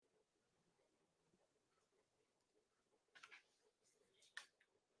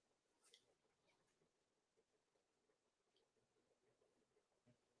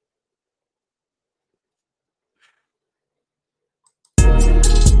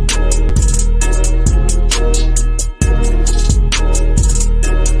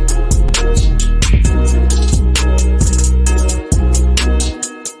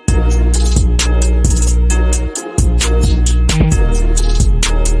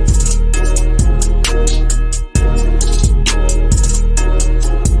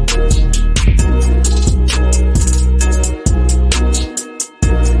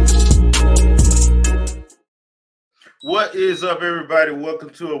is up, everybody?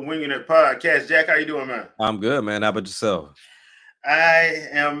 Welcome to a Wingin It podcast. Jack, how you doing, man? I'm good, man. How about yourself? I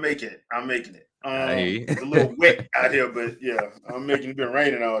am making it. I'm making it. I hear you. It's a little wet out here, but yeah, I'm making it. Been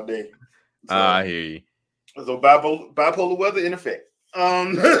raining all day, I so hear you, bipolar weather in effect.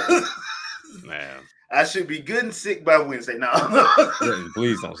 man. I should be good and sick by Wednesday now.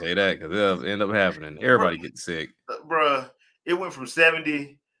 Please don't say that because it'll end up happening. Everybody gets sick, Bruh. It went from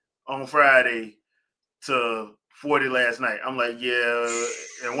 70 on Friday to 40 last night. I'm like, yeah,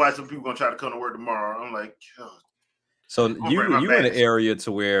 and why some people gonna try to come to work tomorrow? I'm like, oh, so you in an area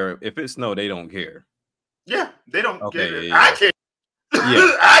to where if it snow, they don't care. Yeah, they don't care. Yeah. I care.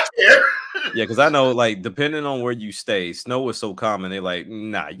 Yeah, I care. Yeah, because I know, like, depending on where you stay, snow is so common. They're like,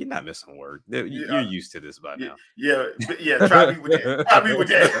 nah, you're not missing work. You're used to this by now. Yeah. Try me with that. Try me with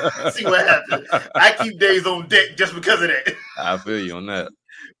that. See what happens. I keep days on deck just because of that. I feel you on that.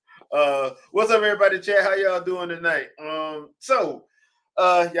 What's up, everybody? Chat, how y'all doing tonight? So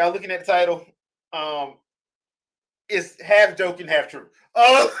y'all looking at the title. It's half joking, half true.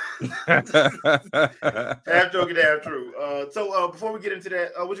 Half joking, half true. So before we get into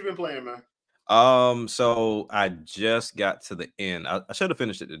that, what you been playing, man? So I just got to the end. I should have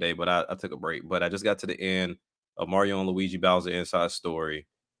finished it today, but I took a break. But I just got to the end of Mario and Luigi Bowser Inside Story.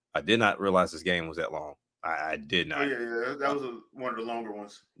 I did not realize this game was that long. I did not. Oh, yeah. That was one of the longer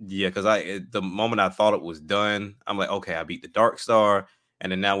ones. Yeah, because the moment I thought it was done, I'm like, okay, I beat the Dark Star,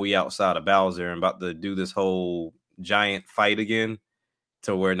 and then now we outside of Bowser and about to do this whole giant fight again,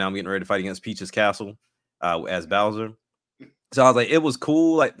 to where now I'm getting ready to fight against Peach's castle as Bowser. So I was like, it was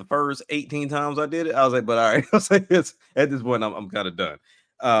cool. Like the first 18 times I did it, I was like, but all right. I was like, at this point, I'm kind of done.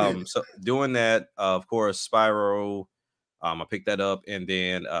 So doing that, of course, Spyro. I picked that up, and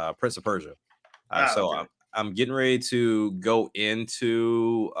then Prince of Persia. Okay. I'm getting ready to go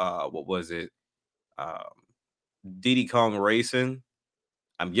into what was it? Diddy Kong Racing.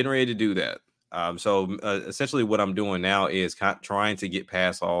 I'm getting ready to do that. So essentially, what I'm doing now is trying to get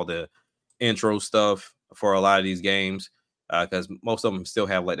past all the intro stuff for a lot of these games. Because most of them still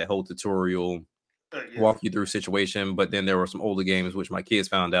have like that whole tutorial walk you through situation. But then there were some older games, which my kids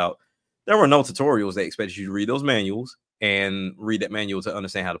found out there were no tutorials. They expected you to read those manuals and read that manual to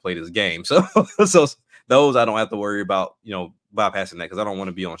understand how to play this game. So those I don't have to worry about, bypassing that because I don't want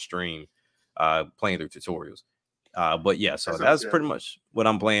to be on stream playing through tutorials. But yeah, so that's pretty much what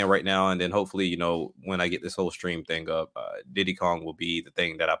I'm playing right now. And then hopefully, when I get this whole stream thing up, Diddy Kong will be the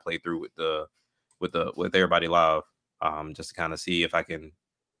thing that I play through with everybody live. Just to kind of see if I can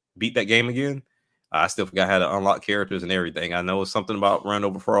beat that game again. I still forgot how to unlock characters and everything. I know it's something about run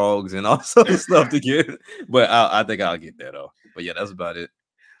over frogs and all sorts of stuff to get, but I think I'll get that though. But yeah, that's about it.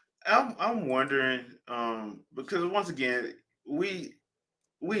 I'm wondering, because once again, we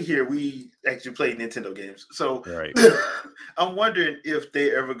actually play Nintendo games, so right. I'm wondering if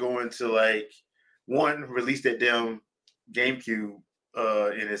they ever going to like one release that damn GameCube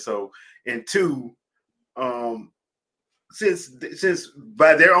in it, so and two, since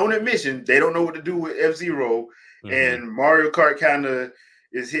by their own admission they don't know what to do with F-Zero, and Mario Kart kind of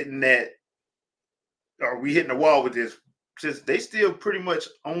is hitting that. Are we hitting the wall with this? Since they still pretty much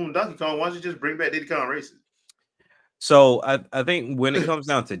own Donkey Kong, why don't you just bring back Diddy Kong Racing? So I think when it comes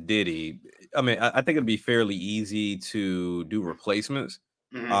down to Diddy, I mean, I think it'd be fairly easy to do replacements.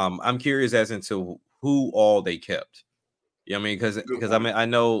 I'm curious as into who all they kept. Yeah, I mean, because I mean, I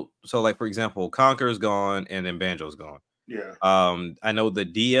know. So, like for example, Conker's gone, and then Banjo's gone. Yeah. I know the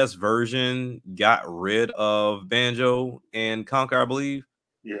DS version got rid of Banjo and Conker, I believe.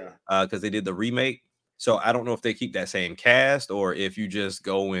 Yeah. Because they did the remake. So I don't know if they keep that same cast or if you just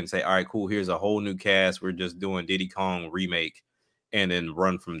go and say, all right, cool, here's a whole new cast. We're just doing Diddy Kong remake and then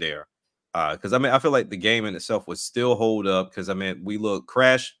run from there. Because I mean, I feel like the game in itself would still hold up. Because I mean,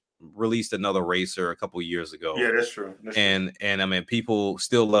 Crash released another racer a couple years ago. Yeah, that's true. And I mean, people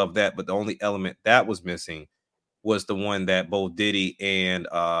still love that, but the only element that was missing was the one that both Diddy and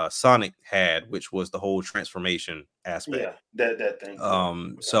Sonic had, which was the whole transformation aspect. Yeah, that thing.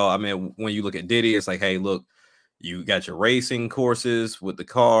 So I mean, when you look at Diddy, it's like, hey, look, you got your racing courses with the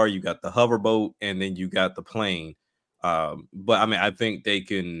car, you got the hoverboat, and then you got the plane. But I mean, I think they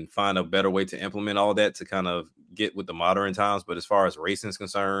can find a better way to implement all that to kind of get with the modern times. But as far as racing is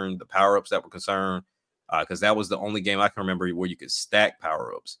concerned, the power-ups that were concerned, because that was the only game I can remember where you could stack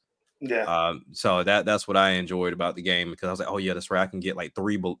power-ups. Yeah. So that's what I enjoyed about the game, because I was like, oh yeah, that's right. I can get like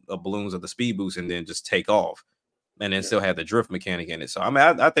 3 balloons of the speed boost and then just take off, and then still have the drift mechanic in it. So I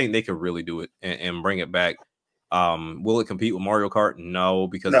mean, I think they could really do it and bring it back. Will it compete with Mario Kart? No,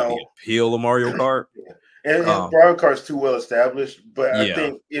 because of the appeal of Mario Kart. And Mario Kart's too well established, but I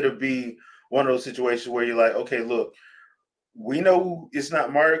think it'll be one of those situations where you're like, okay, look, we know it's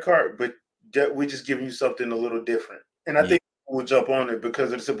not Mario Kart, but we're just giving you something a little different. And I think we'll jump on it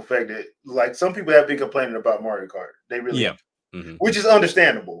because of the simple fact that, like, some people have been complaining about Mario Kart. They really have. Mm-hmm. Which is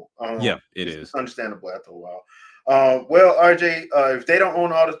understandable. It is. It's understandable after a while. Well, RJ, if they don't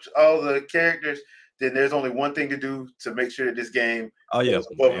own all the characters, then there's only one thing to do to make sure that this game goes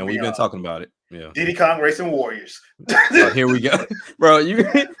above and we've beyond. been talking about it. Yeah, Diddy Kong Racing Warriors. Here we go, bro. You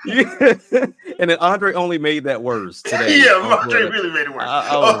and then Andre only made that worse today. Yeah, Andre really made it worse.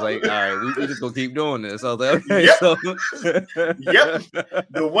 I was like, all right, we just gonna keep doing this. I was like, okay, yep. So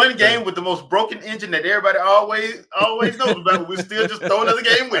The one game with the most broken engine that everybody always knows about, we still just throw another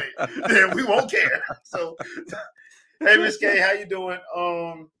game with it. Then we won't care. So, hey, Miss K, how you doing?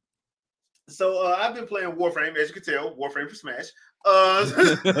 So I've been playing Warframe, as you can tell, Warframe for Smash. I've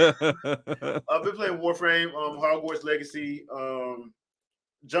been playing Warframe, Hogwarts Legacy.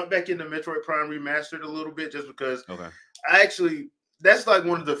 Jump back into Metroid Prime Remastered a little bit just because that's like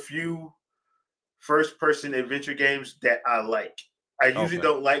one of the few first-person adventure games that I like. I usually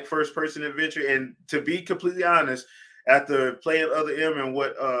don't like first-person adventure, and to be completely honest, after playing Other M and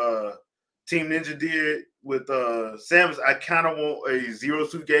what Team Ninja did with Samus, I kind of want a Zero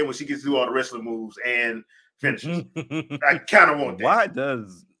Suit game where she gets to do all the wrestling moves and finishes. I kind of want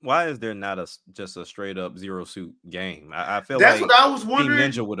that. Why is there not just a straight up Zero Suit game? I feel that's like what I was wondering.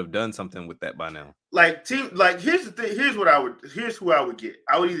 Team Ninja would have done something with that by now. Here's the thing. Here's who I would get.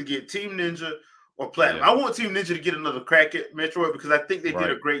 I would either get Team Ninja or Platinum. I want Team Ninja to get another crack at Metroid because I think they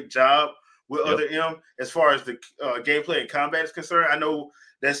did a great job with Other M as far as the gameplay and combat is concerned. I know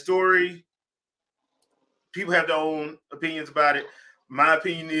that story. People have their own opinions about it. My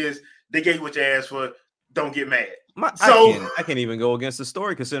opinion is they gave you what you asked for. Don't get mad. I can't even go against the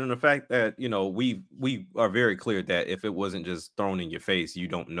story, considering the fact that we are very clear that if it wasn't just thrown in your face, you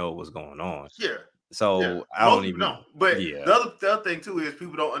don't know what's going on. Yeah. So I don't even know. But the other thing too is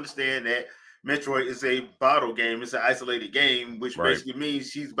people don't understand that Metroid is a bottle game. It's an isolated game, which basically means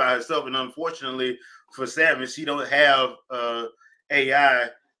she's by herself. And unfortunately for Samus, she don't have AI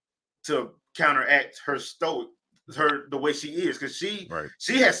to counteract her the way she is, because she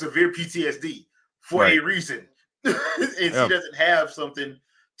has severe PTSD for a reason. And she doesn't have something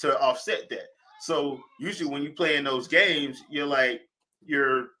to offset that. So usually when you play in those games,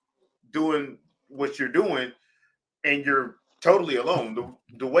 you're doing what you're doing and you're totally alone.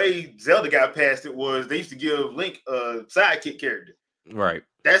 The way Zelda got past it was they used to give Link a sidekick character. Right.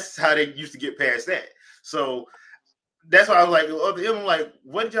 That's how they used to get past that. So that's why I was like, I'm like,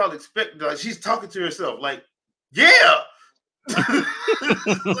 what did y'all expect? Like, she's talking to herself. Like, yeah.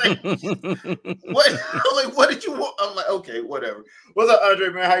 Like, what? Like, what did you want? I'm like, okay, whatever. What's up, Andre,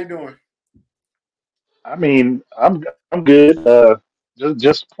 man? How you doing? I mean, I'm good.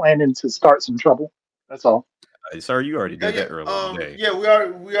 Just planning to start some trouble. That's all. Sir, you already did that earlier today. Yeah, we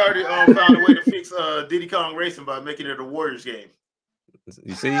already found a way to fix Diddy Kong Racing by making it a Warriors game.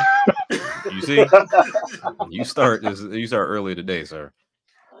 You see, you start early today, sir.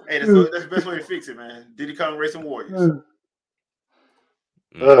 Hey, that's the best way to fix it, man. Diddy Kong Racing Warriors.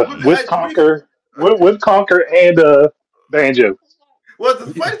 With Conquer and Banjo. Well,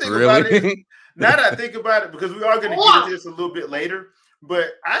 the funny thing about it is, now that I think about it, because we are going to get into this a little bit later,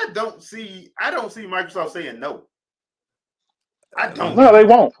 but I don't see Microsoft saying no. I don't. No, they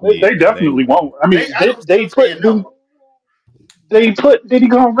won't. They definitely won't. I mean, they put Diddy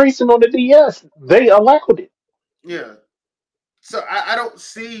Kong Racing on the DS. They allowed it. Yeah. So I don't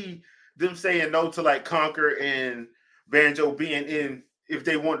see them saying no to like Conquer and Banjo being in if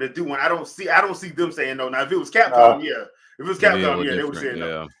they wanted to do one. I don't see them saying no. Now if it was Capcom, yeah. If it was Capcom, they would say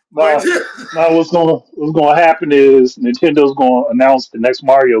no. Now what's gonna happen is Nintendo's gonna announce the next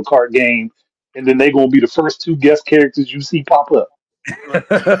Mario Kart game, and then they're gonna be the first two guest characters you see pop up. It'll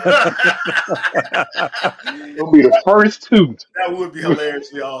be the first two. That would be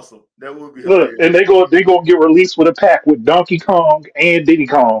hilariously awesome. That would be hilarious. And they gonna get released with a pack with Donkey Kong and Diddy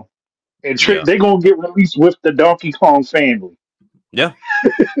Kong, and they gonna get released with the Donkey Kong family. Yeah,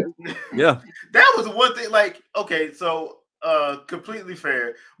 yeah. That was one thing. Like, okay, so completely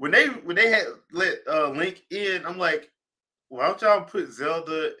fair. When they had let Link in, I'm like, why don't y'all put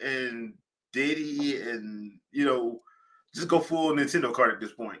Zelda and Diddy and just go full Nintendo card at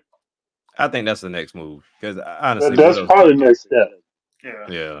this point? I think that's the next move, because honestly, that's probably the next step.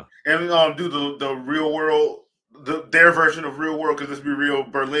 Yeah. And do the real world, their version of real world, because let's be real,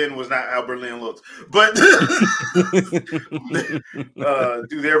 Berlin was not how Berlin looks, but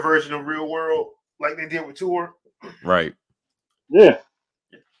do their version of real world like they did with Tour, right? Yeah.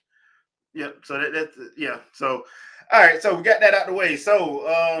 So that's yeah. So all right, so we got that out of the way.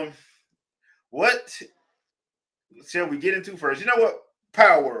 So what shall we get into first? You know what?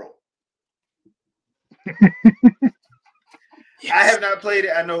 Power World. Yes. I have not played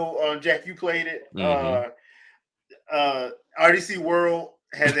it. I know, Jack, you played it. RDC World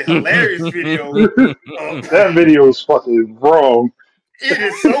has a hilarious video. That video is fucking wrong. It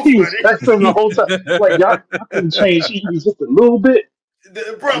is so funny. That's the whole time. Like, y'all couldn't change even just a little bit.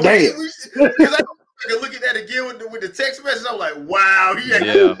 Bro, because I look at that again with the text message. I'm like, wow.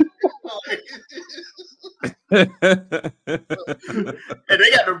 Yeah. And they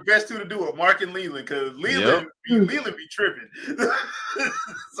got the best two to do it, Mark and Leland, because Leland be tripping.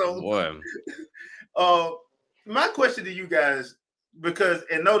 So, boy. My question to you guys, because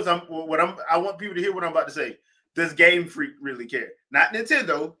and notice I want people to hear what I'm about to say. Does Game Freak really care? Not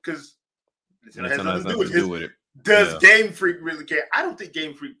Nintendo, because Nintendo has nothing to do with it. Does Game Freak really care? I don't think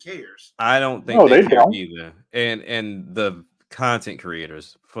Game Freak cares. I don't think they care either. And the content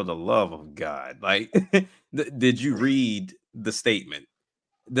creators, for the love of God, like, did you read the statement?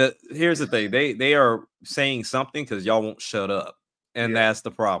 Here's the thing: they are saying something because y'all won't shut up, and that's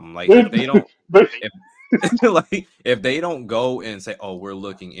the problem. Like, if they don't, if they don't go and say, "Oh, we're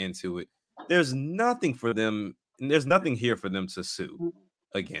looking into it," there's nothing for them. There's nothing here for them to sue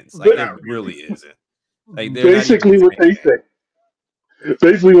against. Like, it really isn't. Like, basically what they said.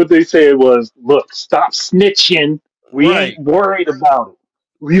 Basically, what they said was, "Look, stop snitching. We ain't worried about it.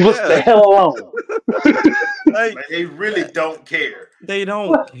 Leave us the hell alone." Like, they really don't care. They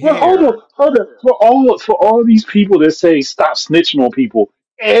don't care. Well, hold up. For all these people that say stop snitching on people,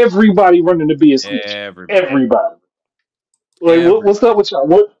 everybody running to be a snitch. Everybody. Like, what's up with y'all?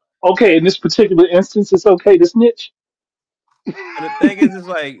 What? Okay, in this particular instance, it's okay to snitch. And the thing is, it's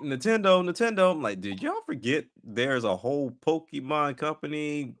like Nintendo. I'm like, did y'all forget there's a whole Pokemon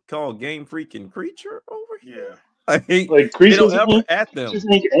company called Game Freak and Creature over here? Like they don't ever at them.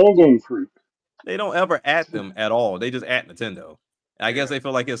 Game Freak. They don't ever at them at all. They just at Nintendo. I guess they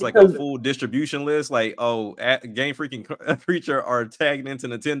feel like it's like a full distribution list. Like, Game Freak and Creature are tagged into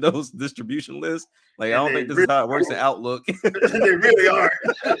Nintendo's distribution list. Like, I don't think this is how it works in Outlook. They really are.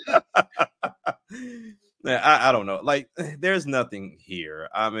 I don't know. Like, there's nothing here.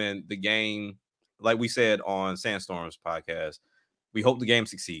 I mean, the game, like we said on Sandstorm's podcast, we hope the game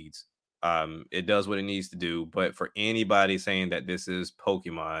succeeds. It does what it needs to do. But for anybody saying that this is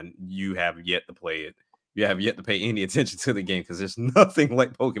Pokemon, you have yet to play it. You have yet to pay any attention to the game because there's nothing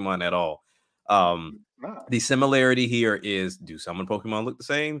like Pokemon at all. The similarity here is, do some of the Pokemon look the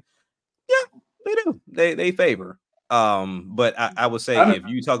same? Yeah, they do. They favor. But I would say if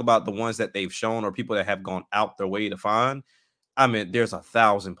you talk about the ones that they've shown or people that have gone out their way to find, I mean, there's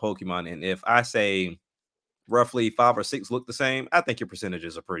 1,000 Pokemon. And if I say roughly 5 or 6 look the same, I think your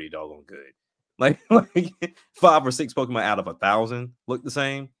percentages are pretty doggone good. Like 5 or 6 Pokemon out of 1,000 look the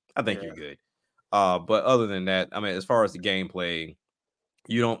same, I think you're good. But other than that, I mean, as far as the gameplay,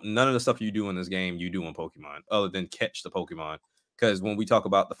 none of the stuff you do in this game, you do in Pokemon, other than catch the Pokemon. Because when we talk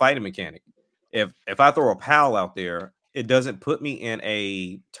about the fighting mechanic, if I throw a PAL out there, it doesn't put me in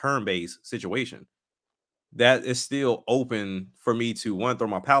a turn-based situation. That is still open for me to throw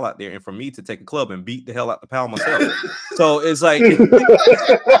my PAL out there and for me to take a club and beat the hell out the PAL myself. So it's like,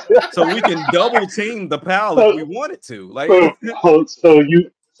 so we can double team the PAL if we wanted to. Like,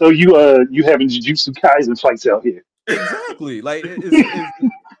 so you having Jujutsu Kaisen fights out here? Exactly. Like,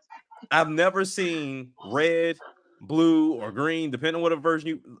 I've never seen red, blue, or green, depending on what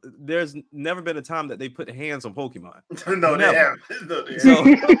version there's never been a time that they put hands on Pokemon. No, never. They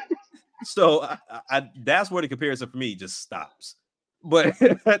haven't. So that's where the comparison for me just stops. But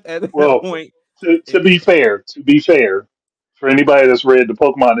at that point, to be fair, for anybody that's read the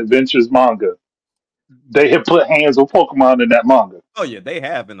Pokemon Adventures manga, they have put hands on Pokemon in that manga. Oh yeah, they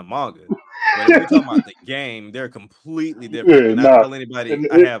have in the manga. But if we're talking about the game, they're completely different. And I tell anybody,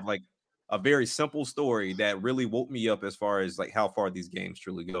 I have like a very simple story that really woke me up as far as like how far these games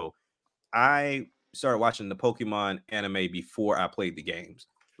truly go. I started watching the Pokemon anime before I played the games.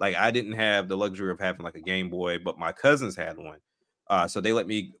 Like, I didn't have the luxury of having like a Game Boy, but my cousins had one. So they let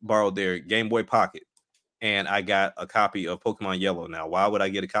me borrow their Game Boy Pocket. And I got a copy of Pokemon Yellow. Now, why would I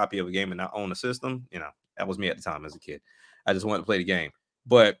get a copy of a game and not own a system? That was me at the time as a kid. I just wanted to play the game.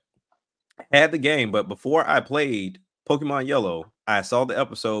 But I had the game. But before I played Pokemon Yellow, I saw the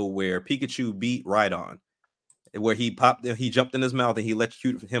episode where Pikachu beat Rhydon, where he jumped in his mouth and he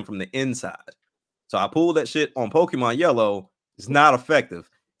electrocuted him from the inside. So I pulled that shit on Pokemon Yellow. It's not effective.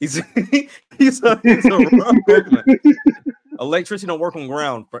 He's a rough Pokemon. Electricity don't work on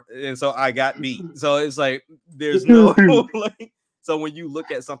ground, and so I got beat. So it's like there's no like. So when you look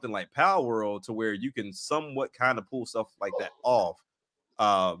at something like Power World, to where you can somewhat kind of pull stuff like that off,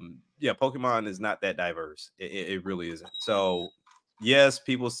 Pokemon is not that diverse. It really isn't. So yes,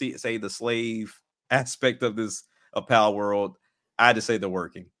 people say the slave aspect of this Pal World. I just say they're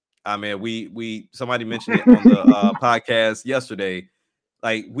working. I mean, we somebody mentioned it on the podcast yesterday.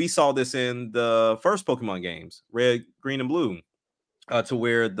 Like we saw this in the first Pokemon games, Red, Green, and Blue, to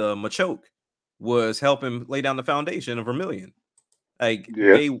where the Machoke was helping lay down the foundation of Vermilion. Like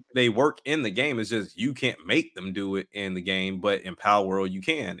Yeah. they work in the game. It's just you can't make them do it in the game, but in Pal World you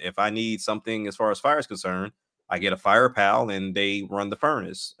can. If I need something as far as fire is concerned, I get a fire pal and they run the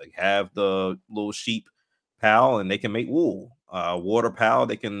furnace. Like have the little sheep pal and they can make wool. Water pal,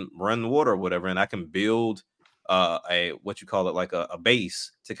 they can run water or whatever, and I can build a what you call it, like a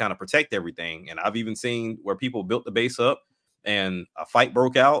base to kind of protect everything. And I've even seen where people built the base up and a fight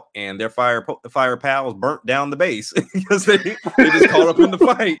broke out and their fire pals burnt down the base because they just caught up in the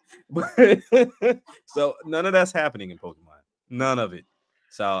fight. So none of that's happening in Pokemon. None of it.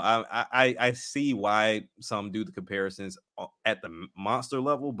 So I see why some do the comparisons at the monster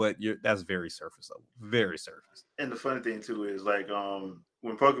level, but that's very surface level, very surface. And the funny thing too is like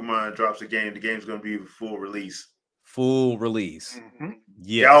when Pokemon drops a game, the game's going to be full release. Full release. Mm-hmm.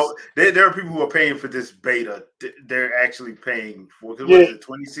 Yes. There are people who are paying for this beta. They're actually paying for what is it,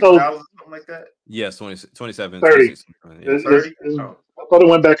 $26, something like that? Yes, 27, 30. 30? I thought it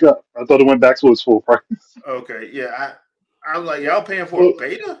went back up. I thought it went back to its full price. Okay, yeah. I was like, y'all paying for a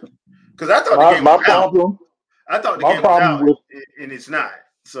beta? Because I thought the game was out. I thought the game was out, and it's not.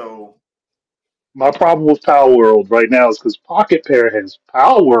 So my problem with Power World right now is because Pocket Pair has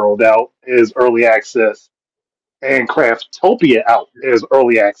Power World out as early access and Craftopia out as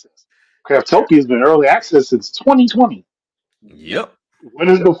early access. Craftopia has been early access since 2020. Yep. When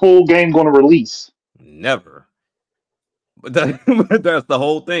is the full game going to release? Never. But that's the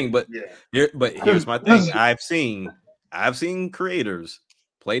whole thing. But here's my thing. I've seen creators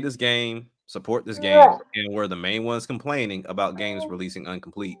play this game, support this game, and were the main ones complaining about games releasing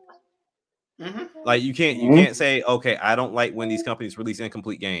incomplete. Mm-hmm. Like you can't say, okay, I don't like when these companies release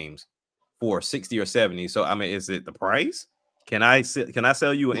incomplete games for 60 or 70. So I mean, is it the price? Can I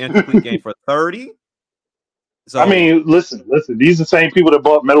sell you an incomplete game for 30? So I mean, listen. These are the same people that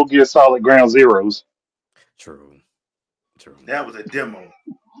bought Metal Gear Solid Ground Zeroes. True. That was a demo.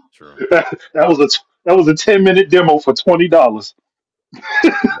 True. that was a 10-minute demo for $20.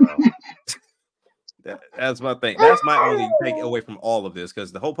 That's my thing. That's my only takeaway from all of this,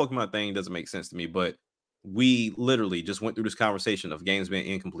 because the whole Pokemon thing doesn't make sense to me. But we literally just went through this conversation of games being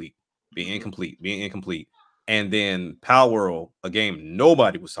incomplete, and then Power World, a game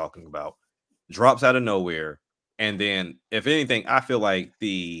nobody was talking about, drops out of nowhere. And then, if anything, I feel like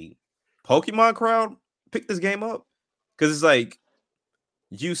the Pokemon crowd picked this game up, because it's like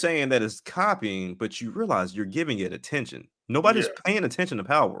you saying that it's copying, but you realize you're giving it attention. Nobody's paying attention to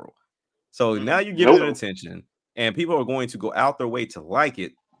Power World. So now you're giving it attention, and people are going to go out their way to like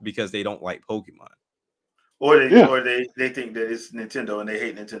it because they don't like Pokemon. Or they think that it's Nintendo and they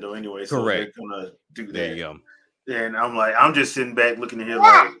hate Nintendo anyway. So correct. They're gonna do that. There you go. And I'm just sitting back looking at him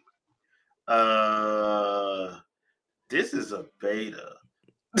like, this is a beta.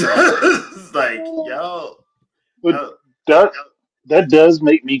 It's like, y'all. That does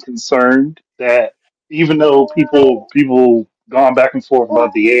make me concerned that even though people gone back and forth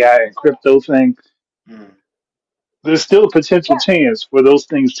about the AI and crypto thing, there's still a potential chance for those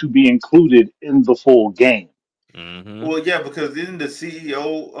things to be included in the full game. Mm-hmm. Well, yeah, because then the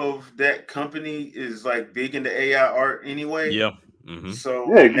CEO of that company is like big into AI art anyway. Yeah. Mm-hmm. So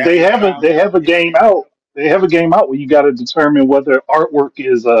they have a game out. They have a game out where you got to determine whether artwork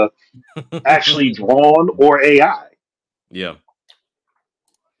is actually drawn or AI. Yeah.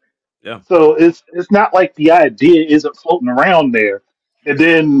 Yeah. So it's not like the idea isn't floating around there. And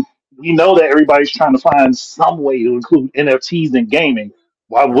then we know that everybody's trying to find some way to include NFTs in gaming.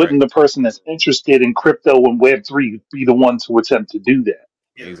 Why wouldn't the person that's interested in crypto and Web3 be the one to attempt to do that?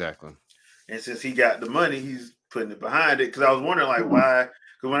 Yeah. Exactly. And since he got the money, he's putting it behind it. Because I was wondering, like, why?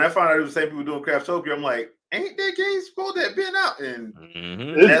 Because when I found out it was the same people doing Craftopia, I'm like, ain't that game supposed to have been out? And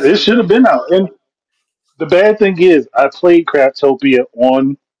it should have been out. And the bad thing is, I played Craftopia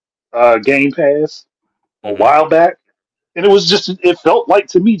on Game Pass a while back, and it felt like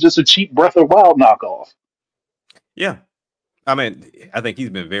to me just a cheap Breath of the Wild knockoff. Yeah, I mean, I think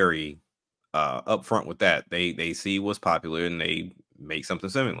he's been very upfront with that. They see what's popular and they make something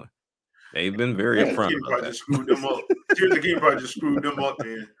similar. They've been very upfront about that. Just screwed them up. The game probably just screwed them up,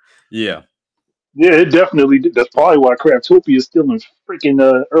 man. Yeah. Yeah, it definitely did. That's probably why Craftopia is still in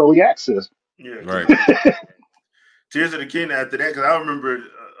freaking early access. Yeah, right. Tears of the Kingdom after that, because I remember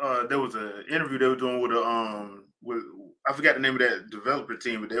there was an interview they were doing with I forgot the name of that developer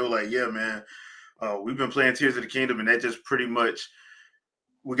team, but they were like, "Yeah, man, we've been playing Tears of the Kingdom, and that just pretty much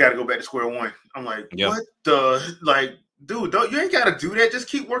we got to go back to square one." I'm like, "What the like, dude? You ain't got to do that. Just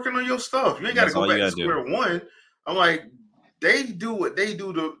keep working on your stuff. You ain't got to go back to square one." I'm like, they do what they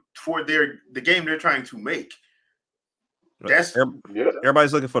do for the game they're trying to make. That's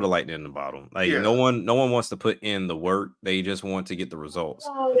everybody's looking for the lightning in the bottle. Like no one wants to put in the work. They just want to get the results.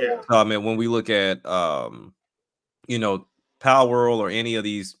 Yeah. So, I mean, when we look at Power World or any of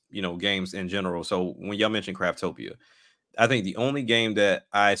these, games in general. So when y'all mentioned Craftopia, I think the only game that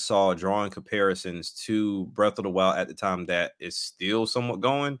I saw drawing comparisons to Breath of the Wild at the time that is still somewhat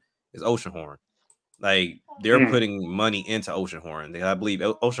going is Oceanhorn. Like they're putting money into Oceanhorn. I believe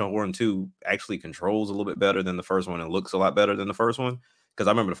Oceanhorn 2 actually controls a little bit better than the first one and looks a lot better than the first one. Because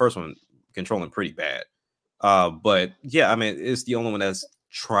I remember the first one controlling pretty bad. But yeah, I mean, it's the only one that's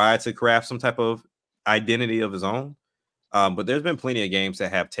tried to craft some type of identity of his own. But there's been plenty of games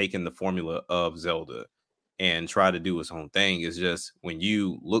that have taken the formula of Zelda and try to do its own thing. It's just when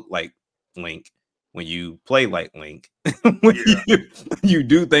you look like Link, when you play like Link, when you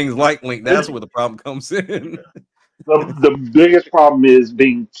do things like Link, that's where the problem comes in. The biggest problem is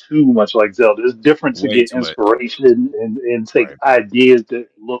being too much like Zelda. It's different to get inspiration and take ideas that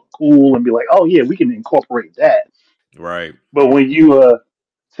look cool and be like, oh yeah, we can incorporate that. Right. But when you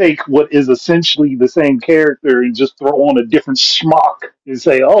take what is essentially the same character and just throw on a different schmuck and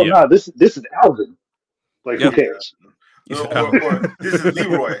say, oh no, this is Alvin. Like who cares? Or this is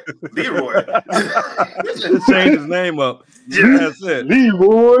Leroy. Just change his name up. That's it.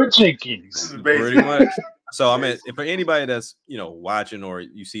 Leroy Jenkins. Pretty much. So I mean, for anybody that's watching or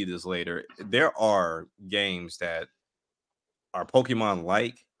you see this later, there are games that are Pokemon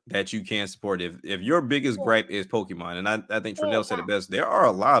like that you can support. If your biggest gripe is Pokemon, and I think Trinell said it best, there are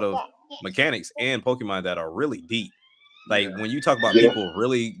a lot of mechanics and Pokemon that are really deep. Like when you talk about people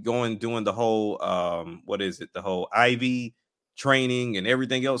really doing the whole the whole IV training and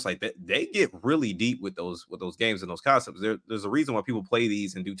everything else, like that, they get really deep with those games and those concepts. There's a reason why people play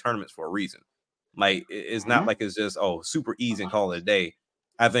these and do tournaments for a reason. Like it's not like it's just super easy and call it a day.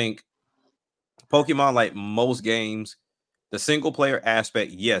 I think Pokemon, like most games, the single player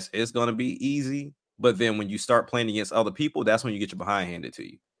aspect, yes, it's gonna be easy, but then when you start playing against other people, that's when you get your behind handed to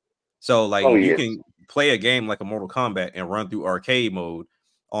you. So like you can play a game like a Mortal Kombat and run through arcade mode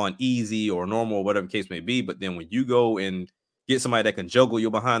on easy or normal or whatever case may be, but then when you go and get somebody that can juggle you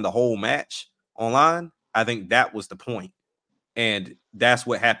behind the whole match online, I think that was the point. And that's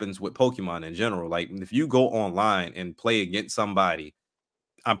what happens with Pokemon in general. Like if you go online and play against somebody,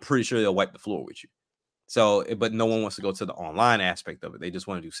 I'm pretty sure they'll wipe the floor with you. So, but no one wants to go to the online aspect of it. They just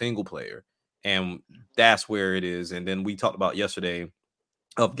want to do single player. And that's where it is. And then we talked about yesterday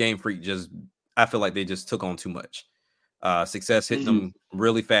of Game Freak I feel like they just took on too much. Success hit them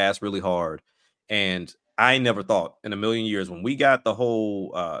really fast, really hard. And I never thought in a million years when we got the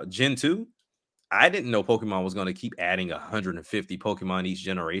whole Gen 2, I didn't know Pokemon was going to keep adding 150 Pokemon each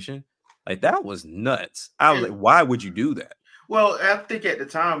generation. Like that was nuts. I was like, why would you do that? Well, I think at the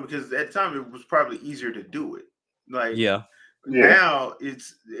time, because at the time it was probably easier to do it. Like now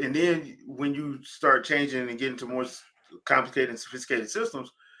it's, and then when you start changing and getting to more complicated and sophisticated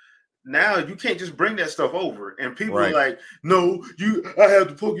systems, now you can't just bring that stuff over. And people are like, no, I have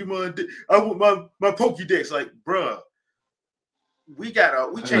the Pokemon, I want my Pokédex. Like, bruh, we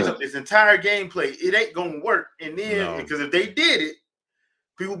changed up this entire gameplay. It ain't gonna work. And then because if they did it,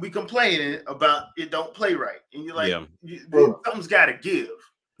 people be complaining about it don't play right. And you're like, something's gotta give.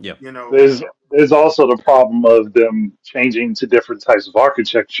 Yeah. There's also the problem of them changing to different types of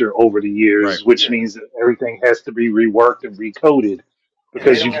architecture over the years, which means that everything has to be reworked and recoded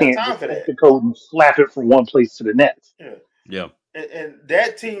because you can't just take the code and slap it from one place to the next. Yeah. And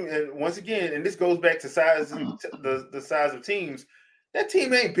that team, and once again, and this goes back to size, the size of teams. That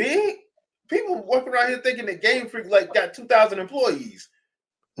team ain't big. People walking around here thinking that Game Freak got 2,000 employees.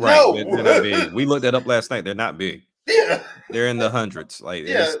 Right, no. They're not big. We looked that up last night. They're not big. Yeah, they're in the hundreds. Like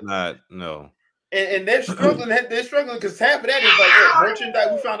it's not And they're struggling. They're struggling because half of that is like merchandise.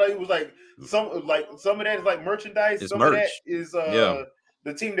 We found out it was some of that is like merchandise. Some of that is the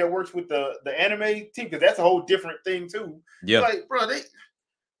team that works with the anime team, because that's a whole different thing too. Yeah, like bro,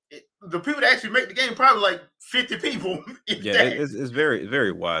 the people that actually make the game probably like 50 people. It's very,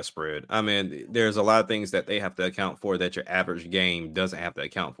 very widespread. I mean, there's a lot of things that they have to account for that your average game doesn't have to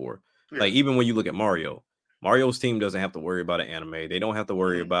account for. Yeah. Like even when you look at Mario's team doesn't have to worry about an anime. They don't have to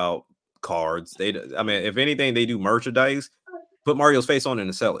worry about cards. If anything, they do merchandise. Put Mario's face on it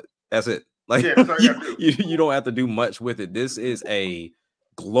and sell it. That's it. Like you don't have to do much with it. This is a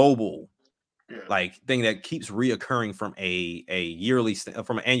global like thing that keeps reoccurring from a yearly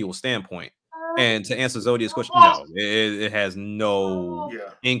from an annual standpoint. And to answer Zodiac's question, no, it has no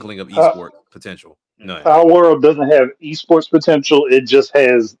inkling of esports potential. None. Our world doesn't have esports potential. It just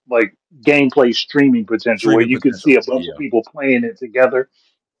has like gameplay streaming potential, where Streaming you can see potential. a bunch of people playing it together.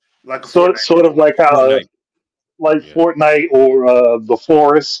 Like a Sort of like how Fortnite. like Fortnite or The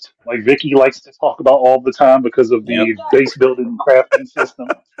Forest, like Vicky likes to talk about all the time because of the base building and crafting system.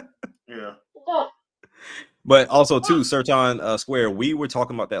 Yeah. But also too, search on Square. We were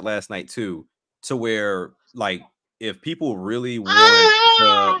talking about that last night too, to where like if people really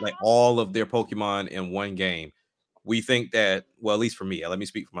want like all of their Pokemon in one game, we think that, well, at least for me, let me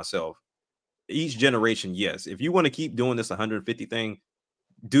speak for myself. Each generation, yes. If you want to keep doing this 150 thing,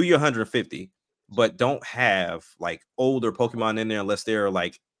 do your 150, but don't have like older Pokemon in there unless they're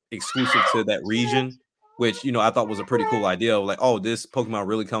like exclusive to that region, which I thought was a pretty cool idea. Like, oh, this Pokemon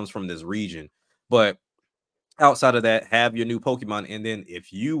really comes from this region. But outside of that, have your new Pokemon, and then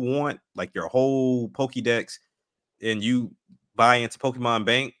if you want like your whole Pokédex and you buy into Pokemon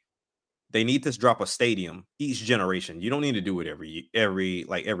Bank, they need to drop a stadium each generation. You don't need to do it every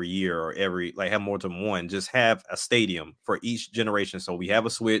year or every like have more than one. Just have a stadium for each generation. So we have a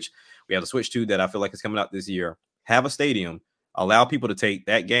Switch. We have the Switch 2 that I feel like is coming out this year. Have a stadium. Allow people to take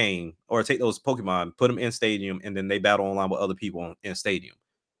that game or take those Pokemon, put them in stadium, and then they battle online with other people in stadium.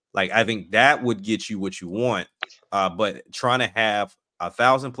 Like I think that would get you what you want. But trying to have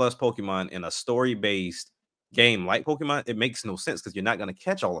 1,000+ Pokemon in a story-based game like Pokemon, it makes no sense because you're not going to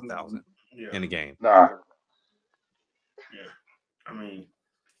catch all 1,000 in a game. Nah. Yeah. I mean,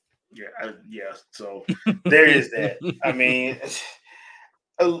 yeah. So there is that. I mean,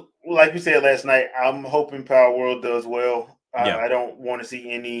 like we said last night, I'm hoping Power World does well. I don't want to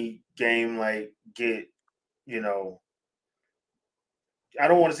see any game like get, I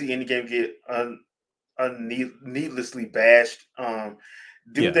don't want to see any game get needlessly bashed.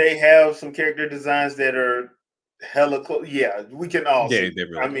 Do they have some character designs that are hella close? Yeah, we can all see. They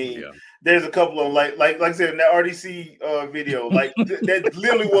really I mean, there's a couple of like I said in that RDC video, like that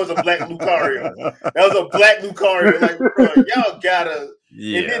literally was a black Lucario. That was a black Lucario. Like, bro, y'all gotta.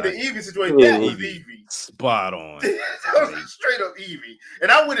 And then the Eevee situation, that was Eevee. Spot on. That was straight up Eevee.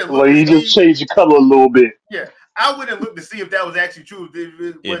 And I went and looked. Well, you just changed your color a little bit. Yeah. I went and looked to see if that was actually true.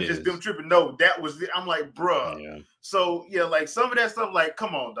 It wasn't just them tripping. No, that was. I'm like, bruh. Yeah. So yeah, like some of that stuff. Like,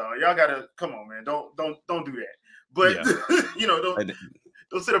 come on, dog. Y'all gotta come on, man. Don't do that. But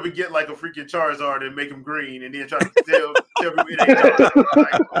don't sit up and get like a freaking Charizard and make him green, and then try to tell people it ain't Charizard.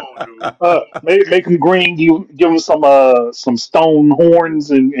 Like, come on, dude. Make him green. Give him some stone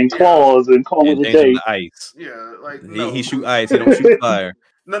horns and claws, and call it a day. Ice. Yeah, like he shoot ice. He don't shoot fire.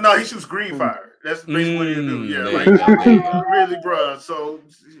 No, he shoots green fire. That's basically what he do. Yeah, like really, bro. So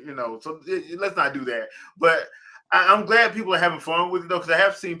let's not do that. But I'm glad people are having fun with it though, because I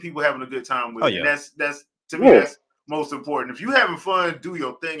have seen people having a good time with it. And that's to me that's most important. If you having fun, do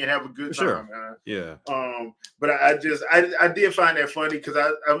your thing and have a good time, man. Yeah. But I did find that funny because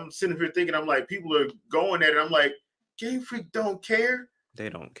I'm sitting here thinking, I'm like, people are going at it. I'm like, Game Freak don't care. They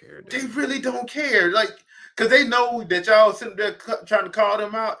don't care. They really don't care. Like, because they know that y'all sitting there trying to call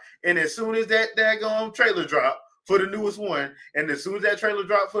them out. And as soon as that daggone trailer drop for the newest one, and as soon as that trailer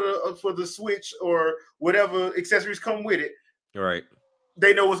drop for the Switch or whatever accessories come with it, right?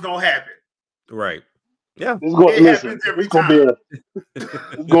 They know what's gonna happen. Right. Yeah. It happens every time. There's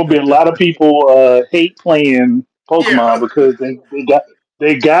gonna be a lot of people hate playing Pokemon because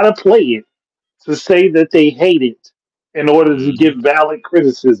they gotta play it to say that they hate it in order to give valid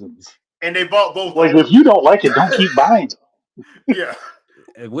criticisms. And they bought both. Like, if you don't like it, don't keep buying them. Yeah.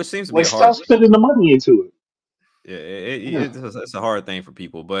 Which seems to be hard. Stop spending the money into it. Yeah, it's a hard thing for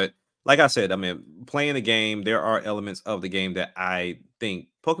people. But like I said, I mean, playing the game, there are elements of the game that I think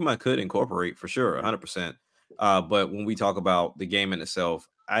Pokemon could incorporate for sure, 100%. But when we talk about the game in itself,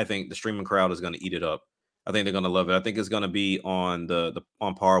 I think the streaming crowd is going to eat it up. I think they're going to love it. I think it's going to be on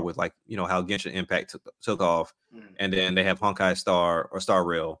on par with like how Genshin Impact took off, and then they have Honkai Star or Star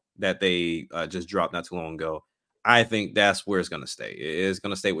Rail that they just dropped not too long ago. I think that's where it's going to stay. It's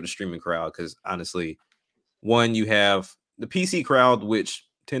going to stay with the streaming crowd because honestly, one, you have the PC crowd, which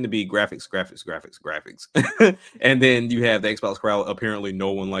tend to be graphics, and then you have the Xbox crowd. Apparently,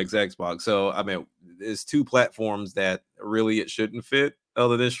 no one likes Xbox. So I mean, there's two platforms that really it shouldn't fit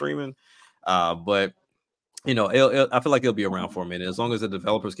other than streaming. But I feel like it'll be around for a minute as long as the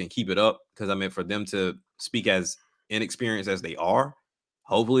developers can keep it up. Because I mean, for them to speak as inexperienced as they are,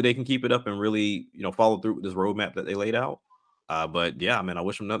 hopefully they can keep it up and really follow through with this roadmap that they laid out. But yeah, I mean, I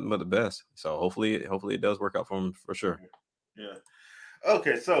wish them nothing but the best. So hopefully it does work out for them for sure. Yeah.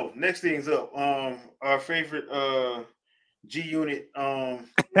 Okay, so next thing's up. Our favorite G Unit.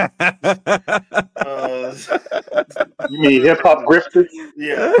 You mean hip hop grifter?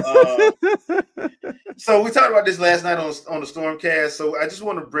 Yeah. So we talked about this last night on the Stormcast. So I just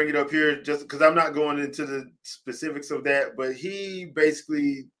want to bring it up here, just because I'm not going into the specifics of that. But he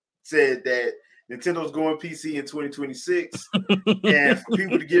basically said that Nintendo's going PC in 2026, and for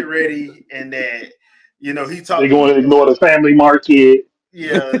people to get ready, and that he talked. They're going to ignore the family market.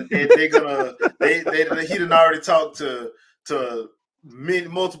 Yeah, they're gonna he done already talked to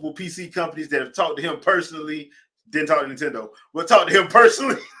multiple PC companies that have talked to him personally. Didn't talk to Nintendo, but talked to him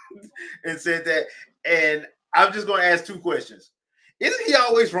personally and said that. And I'm just going to ask two questions: isn't he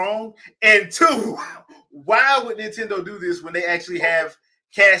always wrong? And two, why would Nintendo do this when they actually have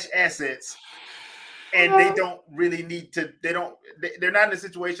cash assets and they don't really need to? They're not in a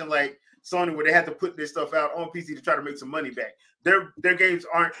situation like Sony where they have to put this stuff out on PC to try to make some money back. Their games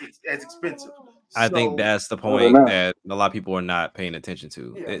aren't as expensive. I think that's the point that a lot of people are not paying attention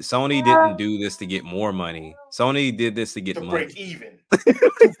to. Yeah. Sony didn't do this to get more money. Sony did this to get money. Break even.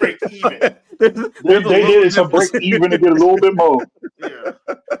 To break even. They did it to break even to get a little bit more. Yeah.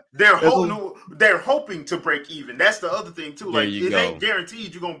 They're hoping to break even. That's the other thing too. Like it ain't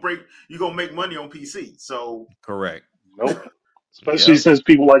guaranteed you're gonna make money on PC. So correct. Nope. Especially since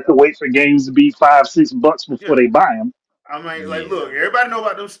people like to wait for games to be $5-6 before they buy them. I mean, look, everybody know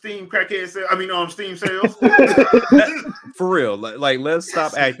about those Steam crackhead sales. Steam sales. For real, like let's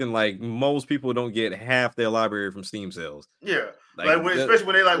stop acting like most people don't get half their library from Steam sales. Yeah, especially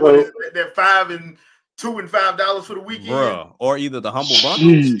when they what is that $5 and $2 and $5 for the weekend, bro, or either the humble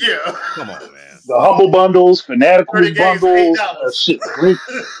bundles. Yeah, come on, man. The humble bundles, Fanatical bundles,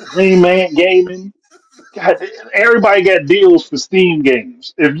 Green Man Gaming. God, everybody got deals for Steam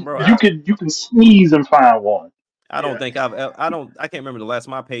games. If you can sneeze and find one. I don't think I can't remember the last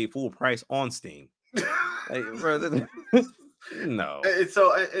time I paid full price on Steam. No. And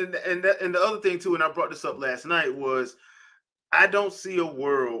so, and the other thing too, and I brought this up last night, was I don't see a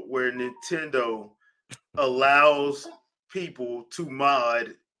world where Nintendo allows people to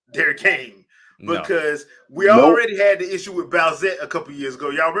mod their game. Because we already had the issue with Bowsette a couple years ago.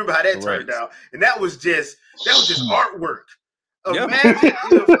 Y'all remember how that turned out? And that was just artwork. Imagine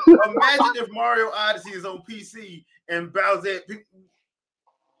if Mario Odyssey is on PC and Bowsette.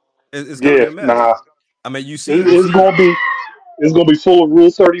 It's gonna be a mess. Nah. I mean, you see, it's gonna be full of Rule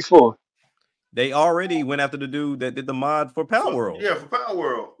 34. They already went after the dude that did the mod for Power World. Yeah, for Power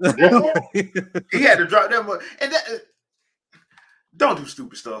World. He had to drop that much, and that. Don't do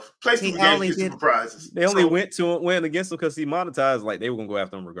stupid stuff. Play stupid games, get super prizes. They only went against him because he monetized. Like they were gonna go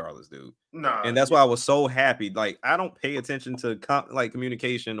after him regardless, dude. Nah, and that's why I was so happy. Like I don't pay attention to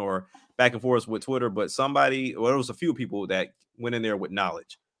communication or back and forth with Twitter, but there was a few people that went in there with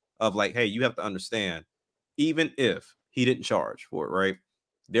knowledge of like, hey, you have to understand, even if he didn't charge for it, right?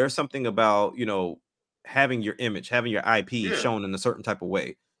 There's something about having your image, having your IP shown in a certain type of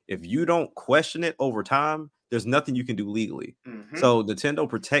way. If you don't question it over time, there's nothing you can do legally. Mm-hmm. So Nintendo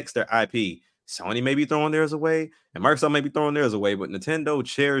protects their IP. Sony may be throwing theirs away, and Microsoft may be throwing theirs away, but Nintendo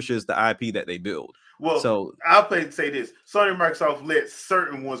cherishes the IP that they build. Well, so I'll say this: Sony and Microsoft let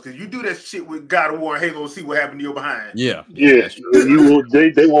certain ones, because you do that shit with God of War and Halo, see what happened to you behind. Yeah.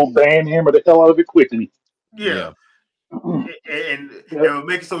 They will ban him or the hell out of it quickly. Yeah. And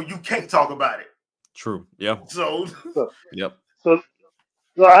make it so you can't talk about it. True. Yeah. So yep. So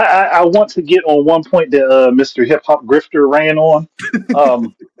I want to get on one point that Mr. Hip Hop Grifter ran on.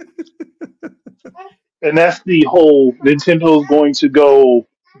 And that's the whole Nintendo's going to go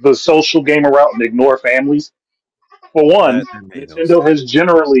the social gamer route and ignore families. For one, Nintendo has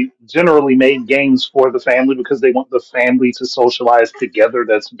generally made games for the family because they want the family to socialize together.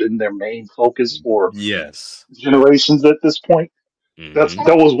 That's been their main focus for generations at this point. Mm-hmm.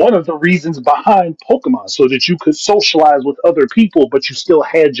 That was one of the reasons behind Pokemon, so that you could socialize with other people, but you still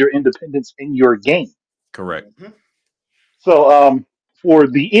had your independence in your game. Correct. Mm-hmm. So, for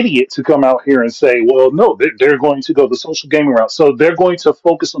the idiot to come out here and say, well, no, they're going to go the social gaming route. So they're going to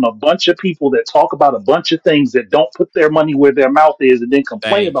focus on a bunch of people that talk about a bunch of things that don't put their money where their mouth is and then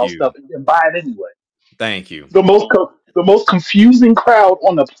complain about stuff and then buy it anyway. Thank you. The most confusing crowd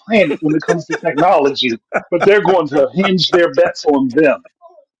on the planet when it comes to technology, but they're going to hinge their bets on them.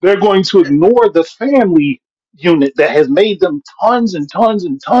 They're going to ignore the family unit that has made them tons and tons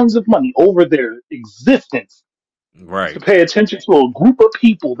and tons of money over their existence. Right. To pay attention to a group of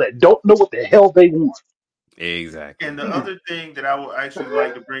people that don't know what the hell they want. Exactly. And the other thing that I would actually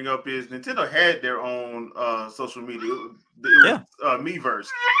like to bring up is Nintendo had their own social media. It was Miiverse.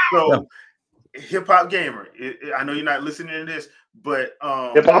 So hip hop gamer. I know you're not listening to this, but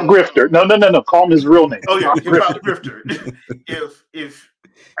hip hop grifter. No. Call him his real name. Oh yeah, hip hop grifter.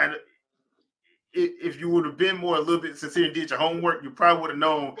 And if you would have been more a little bit sincere and did your homework, you probably would have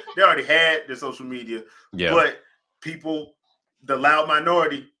known they already had their social media. Yeah. But people, the loud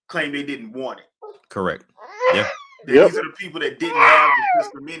minority, claim they didn't want it. Correct. Yeah. These are the people that didn't have the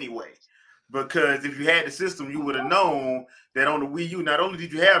system anyway. Because if you had the system, you would have known that on the Wii U, not only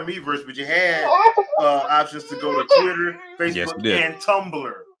did you have Miiverse, but you had options to go to Twitter, Facebook, and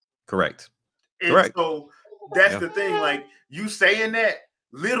Tumblr. Correct. And so that's the thing. Like, you saying that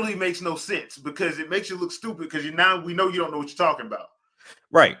literally makes no sense because it makes you look stupid because now we know you don't know what you're talking about.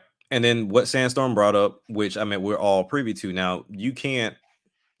 Right. And then what Sandstorm brought up, which I mean we're all privy to now, you can't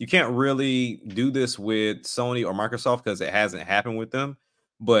really do this with Sony or Microsoft because it hasn't happened with them.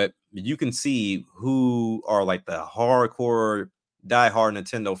 But you can see who are like the hardcore, diehard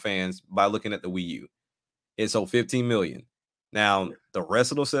Nintendo fans by looking at the Wii U. It's sold 15 million. Now, the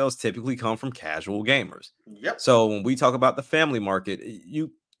rest of those sales typically come from casual gamers. Yep. So when we talk about the family market,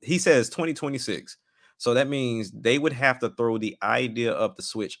 he says 2026. So that means they would have to throw the idea of the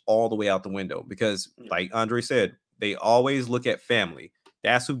Switch all the way out the window because, like Andre said, they always look at family.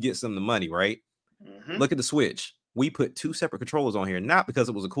 That's who gets them the money, right? Mm-hmm. Look at the Switch. We put 2 separate controllers on here, not because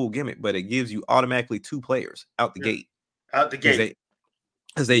it was a cool gimmick, but it gives you automatically 2 players out the gate. Out the gate.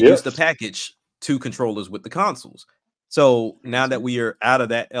 Because they used to package 2 controllers with the consoles. So now that we are out of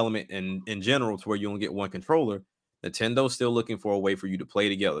that element in general to where you only get 1 controller, Nintendo's still looking for a way for you to play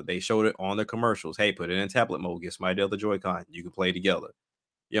together. They showed it on their commercials. Hey, put it in tablet mode. Get somebody the other Joy-Con. You can play together.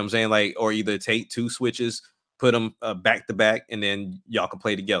 You know what I'm saying? Like, or either take 2 Switches, put them back to back, and then y'all can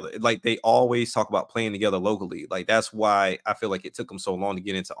play together. Like, they always talk about playing together locally. Like, that's why I feel like it took them so long to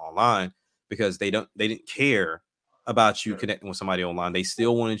get into online because they didn't care about you connecting with somebody online. They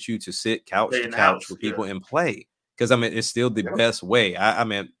still wanted you to sit couch to couch with people and play. Because I mean, it's still the best way. I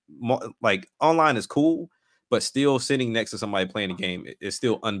mean, like online is cool, but still sitting next to somebody playing a game is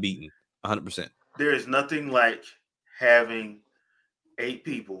still unbeaten, 100%. There is nothing like having 8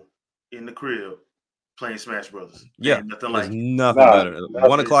 people in the crib playing Smash Brothers. Yeah, nothing better.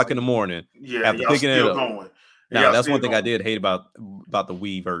 1 o'clock in the morning. Yeah, after picking it up. Going. Now that's one thing I did hate about the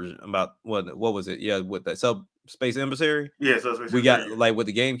Wii version. About what was it? Yeah, with the Subspace Emissary. Yeah, Subspace we got like with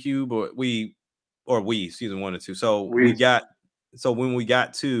the GameCube or Wii season 1 and 2. So when we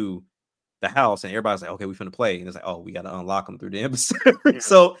got to the house and everybody's like, okay, we finna play, and it's like, oh, we got to unlock them through the emissary. Yeah.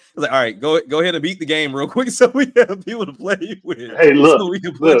 So it's like, all right, go ahead and beat the game real quick so we have people to play with. Hey, look,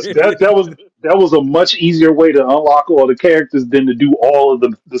 that was a much easier way to unlock all the characters than to do all of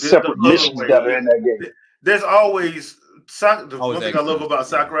the separate missions that are in that game. There's always one thing I love about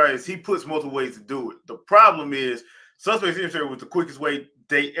Sakurai is he puts multiple ways to do it. The problem is Subspace Emissary was the quickest way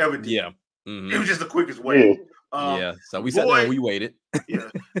they ever did. Yeah. Mm-hmm. It was just the quickest way. So we sat there and we waited.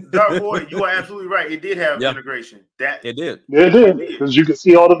 Dark Boy, you are absolutely right. It did have integration. It did because you could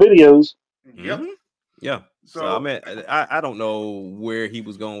see all the videos. Yep. Mm-hmm. Yeah. So I mean, I don't know where he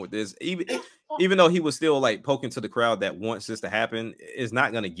was going with this. Even though he was still like poking to the crowd that wants this to happen, it's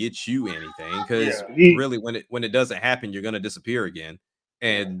not going to get you anything because really, when it doesn't happen, you're going to disappear again,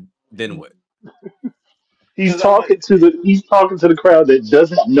 and then what? He's talking to the crowd that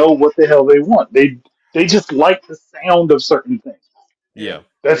doesn't know what the hell they want. They just like the sound of certain things. Yeah,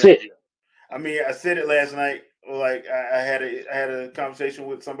 that's it. I mean, I said it last night. Like I had a conversation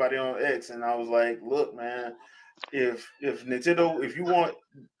with somebody on X, and I was like, "Look, man, if Nintendo, if you want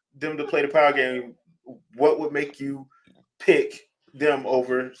them to play the power game, what would make you pick them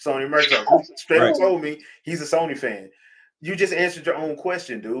over Sony and Microsoft?" Straight up told me he's a Sony fan. You just answered your own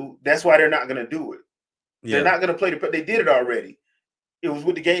question, dude. That's why they're not going to do it. Yeah. They're not going to play they did it already. It was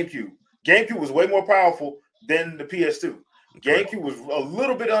with the GameCube. GameCube was way more powerful than the PS2. GameCube was a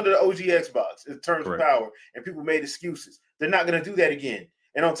little bit under the OG Xbox in terms of power, and people made excuses. They're not going to do that again.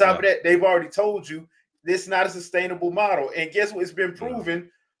 And on top of that, they've already told you this is not a sustainable model. And guess what? It's been proven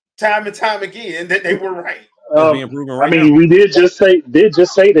time and time again that they were right. I mean, we did just say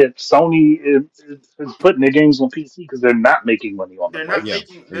that Sony is putting their games on PC because they're not making money on them.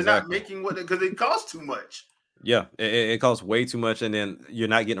 They're not making what because it costs too much. Yeah, it costs way too much, and then you're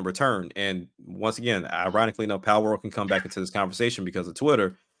not getting a return. And once again, ironically enough, Power World can come back into this conversation because of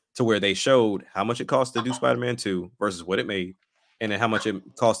Twitter, to where they showed how much it cost to do Spider-Man 2 versus what it made, and then how much it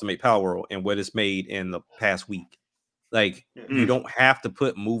cost to make Power World and what it's made in the past week. Like you don't have to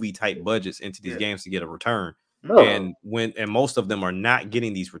put movie type budgets into these games to get a return. No. And most of them are not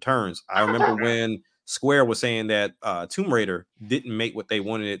getting these returns. I remember when Square was saying that Tomb Raider didn't make what they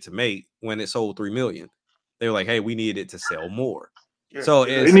wanted it to make when it sold 3 million. They were like, hey, we needed it to sell more. Yeah, So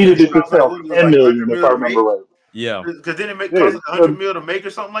They and then it's needed it it to cost like sell what it was 10 like 100 million, if mil I to remember make. right. yeah, Because then it Yeah, cost like 100 mil to make or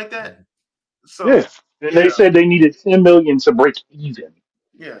something like that. yeah. So And yeah, they said they needed 10 million to break even.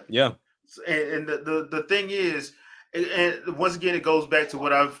 yeah. yeah, And the thing is, and once again, it goes back to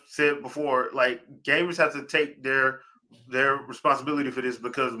what I've said before. Like gamers have to take their responsibility for this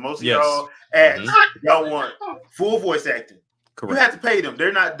because most of yes, y'all ads hmm y'all want full voice acting. You correct, have to pay them.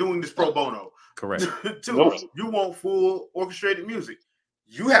 They're not doing this pro bono. correct, Two, Nope. you want full orchestrated music.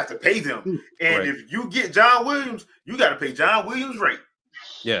 You have to pay them. And correct. if you get John Williams, you got to pay John Williams rate.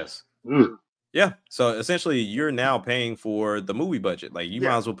 Yes. Mm. Yeah. So essentially, you're now paying for the movie budget. Like you might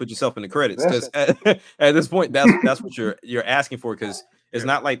Yeah, as well put yourself in the credits That's because at this point, that's what you're asking for. Because it's yeah,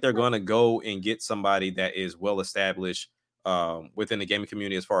 not like they're going to go and get somebody that is well established within the gaming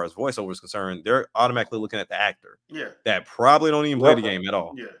community as far as voiceover is concerned. They're automatically looking at the actor yeah, that probably don't even play yep. the game at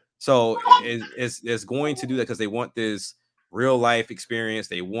all. yeah, So it's going to do that because they want this real life experience.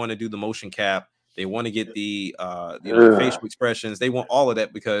 They want to do the motion cap. They want to get the the Ugh. facial expressions. They want all of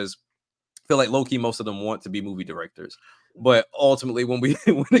that because feel like low key most of them want to be movie directors. But ultimately, when we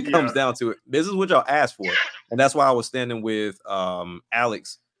when it yeah, comes down to it, this is what y'all asked for, and that's why I was standing with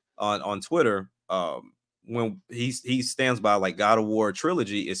Alex on Twitter. When he stands by like God of War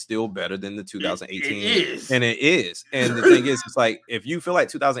trilogy is still better than the it 2018, is. and it is. And the thing is, it's like if you feel like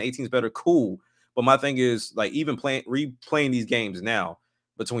 2018 is better, cool. But my thing is like even replaying these games now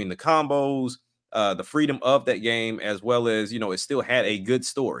between the combos, the freedom of that game, as well as it still had a good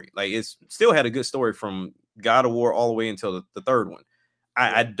story. Like it's still had a good story from God of War all the way until the third one. I,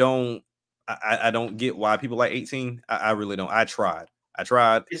 Yeah. I don't I don't get why people like 18. I really don't. I tried. My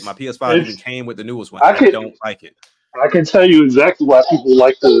It's PS5 even It's came with the newest one. I I could don't like it. I can tell you exactly why people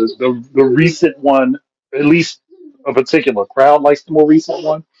like the recent one, at least a particular crowd likes the more recent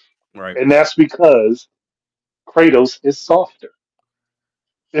one, Right. and that's because Kratos is softer.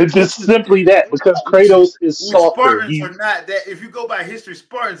 It's just simply that because which Kratos is which softer. Spartans are not that. If you go by history,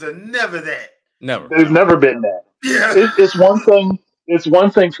 Spartans are never that. Never. They've never been that. Yeah, It's one thing. It's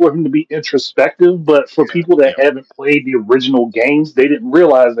one thing for him to be introspective, but for yeah, people that Yeah. haven't played the original games, they didn't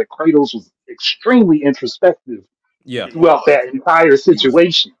realize that Kratos was extremely introspective Yeah. he throughout was. that entire He was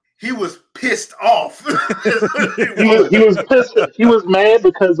situation. he was pissed off. That's what he He was was pissed. He was mad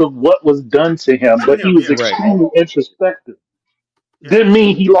because of what was done to him, to but he him. was Yeah, Right. extremely introspective. yeah. Didn't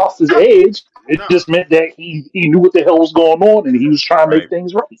mean he lost his edge. It No, just meant that he knew what the hell was going on and he was trying to make Right.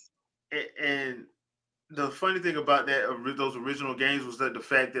 things right. and the funny thing about that those original games was that the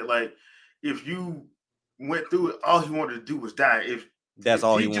fact that like if you went through it, all he wanted to do was die. That's If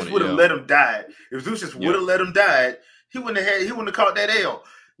all he he just wanted. would have Yeah. let him die, if Zeus just would Yeah. have let him die, he wouldn't have caught that L.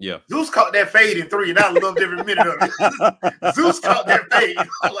 Yeah. Zeus caught that fade in 3, and I loved every minute of it. Zeus caught that fade.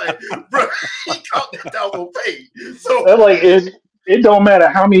 I'm like, bro, he caught that doggone fade. So And like it don't matter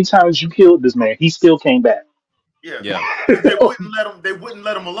how many times you killed this man, he still came back. yeah, Yeah. because they wouldn't let him. They wouldn't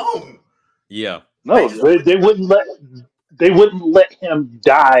let him alone. Yeah. They No, just wouldn't. they wouldn't let him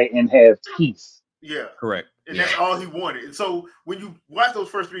die and have peace. Yeah, Correct. and Yeah. that's all he wanted. And so when you watch those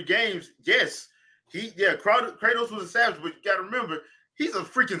first 3 games, yes, Kratos was a savage, but you got to remember he's a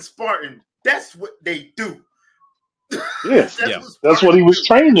freaking Spartan. That's what they do. Yes, That's Yeah. what that's what Spartans he was do.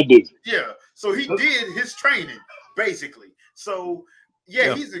 trained to do. Yeah. So he did his training basically. So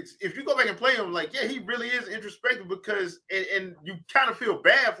yeah, Yeah. if you go back and play him, like yeah, he really is introspective because and you kind of feel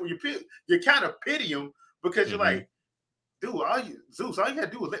bad for you kind of pity him because you're hmm like, dude, Zeus, all you gotta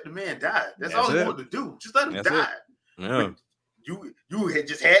do is let the man die. That's That's all he it. wanted to do. Just let him That's die. it. Yeah. But you had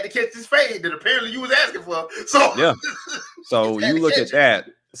just had to catch this fade that apparently you was asking for. So Yeah. So just had you to look catch at it. that.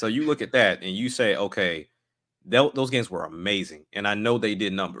 So you look at that and you say, okay, those games were amazing, and I know they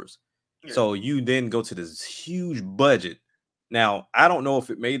did numbers. Yeah. So you then go to this huge budget. Now I don't know if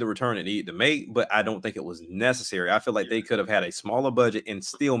it made the return it needed to make, but I don't think it was necessary. I feel like Yeah. they could have had a smaller budget and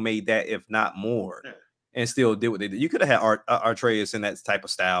still made that, if not more, Yeah. and still did what they did. You could have had Artreus in that type of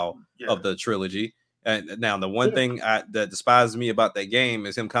style Yeah. of the trilogy. And now the one thing that despises me about that game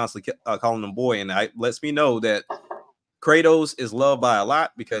is him constantly calling him boy, and it lets me know that Kratos is loved by a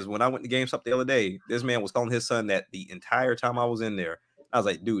lot because when I went to GameStop the other day, this man was calling his son that the entire time I was in there. I was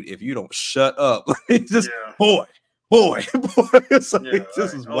like, dude, if you don't shut up, just Yeah. boy, boy. It's like, Yeah.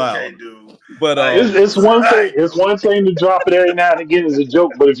 this is wild. Okay, dude. But Like, It's one thing. right. It's one thing to drop it every now and again as a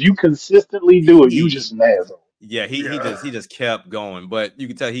joke, but if you consistently do it, you just an asshole. Yeah, Yeah. he just kept going. But you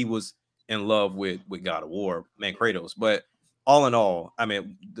could tell he was in love with God of War, man, Kratos. But all in all, I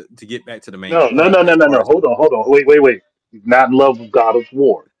mean, to get back to the main No, no, point, no, no, as no, far no. as Hold on. Wait. He's not in love with God of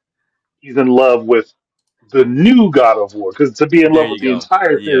War. He's in love with the new God of War. Because to be in there love with you the go.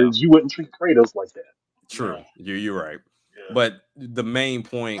 entire Yeah, series, you wouldn't treat Kratos like that. true. No. You're right. But the main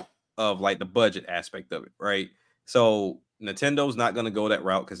point of like the budget aspect of it, right? So Nintendo's not going to go that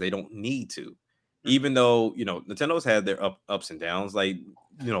route because they don't need to. Even though, Nintendo's had their ups and downs. Like,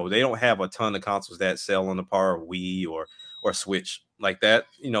 they don't have a ton of consoles that sell on the par of Wii or Switch like that.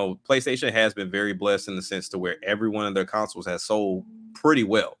 PlayStation has been very blessed in the sense to where every one of their consoles has sold pretty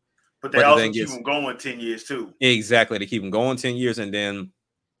well. But they also keep them going 10 years too. Exactly. They keep them going 10 years, and then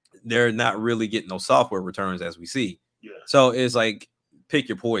they're not really getting no software returns as we see. Yeah. So it's like, pick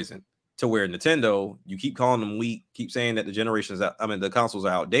your poison. To where Nintendo, you keep calling them weak, keep saying that the consoles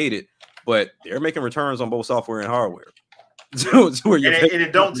are outdated, but they're making returns on both software and hardware. So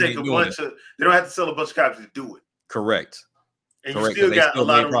it don't take a bunch of, they don't have to sell a bunch of copies to do it. Correct. And you still got a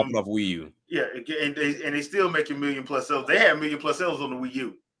lot of them off Wii U. Yeah, and they still making million plus sales. They had million plus sales on the Wii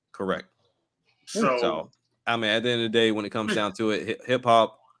U. Correct. So I mean, at the end of the day, when it comes down to it, hip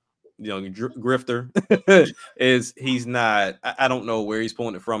hop, grifter he's not. I don't know where he's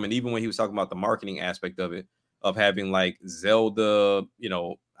pulling it from. And even when he was talking about the marketing aspect of it, of having like Zelda,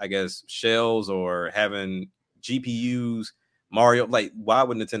 I guess shells or having GPUs, Mario, like why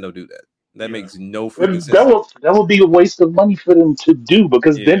would Nintendo do that? That makes no freaking sense. That would be a waste of money for them to do,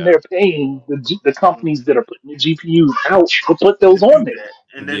 because then they're paying the companies that are putting the GPUs out to put those on there.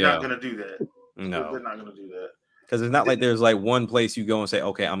 And they're not going to do that. No, they're not going to do that. Because it's not like there's like one place you go and say,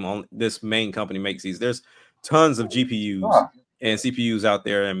 okay, I'm on this main company makes these. There's tons of GPUs and CPUs out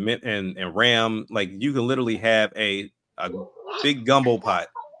there and RAM. Like you can literally have a big gumbo pot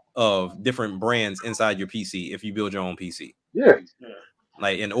of different brands inside your PC if you build your own PC. Yeah.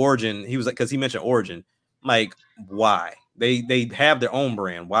 Like in Origin, he was like, because he mentioned Origin. Like, why? They have their own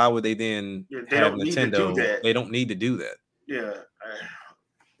brand. Why would they then have Nintendo? They don't need to do that. Yeah.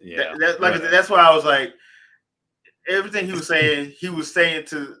 Yeah. That's why I was like, everything he was saying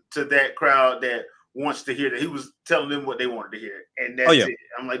to that crowd that wants to hear that. He was telling them what they wanted to hear, and that's it.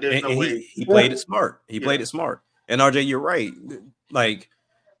 I'm like, there's no way. He played it smart. He played it smart. And RJ, you're right. Like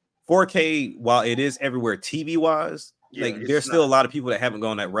 4K, while it is everywhere TV wise, like there's still a lot of people that haven't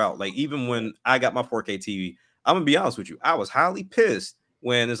gone that route. Like even when I got my 4K TV, I'm gonna be honest with you, I was highly pissed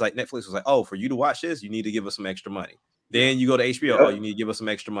when it's like Netflix was like, oh, for you to watch this, you need to give us some extra money. Then you go to HBO, oh, you need to give us some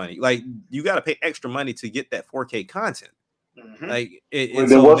extra money. Like you got to pay extra money to get that 4K content. Mm-hmm. Like,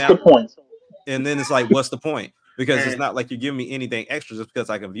 what's the point? And then it's like, what's the point? Because it's not like you're giving me anything extra just because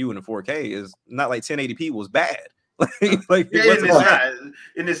I can view it in 4K. It's not like 1080p was bad. And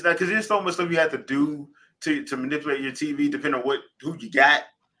it's not because there's so much stuff you have to do to manipulate your TV, depending on who you got,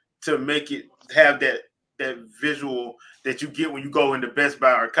 to make it have that visual that you get when you go into Best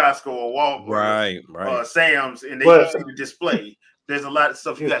Buy or Costco or Walmart, right. Sam's, and they see the display. There's a lot of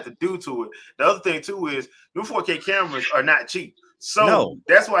stuff you have to do to it. The other thing too is new 4K cameras are not cheap, so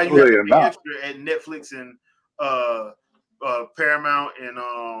that's why you have to pay extra at Netflix and Paramount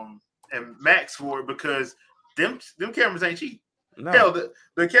and Max for it, because them cameras ain't cheap. No. Hell,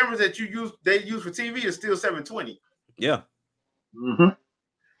 the cameras that they use for TV is still 720. Yeah. Mm-hmm.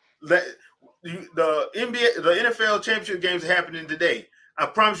 The NFL championship games are happening today. I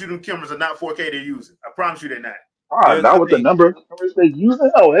promise you, them cameras are not 4K they're using. I promise you, they're not. Not with the number of cameras they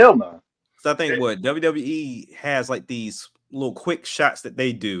using. Oh hell no! So I think what WWE has like these little quick shots that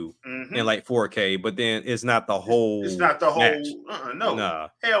they do in like 4K, but then it's not the whole. It's not the whole. Match. No,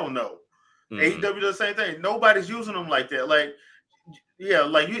 hell no. AEW does the same thing. Nobody's using them like that. Like,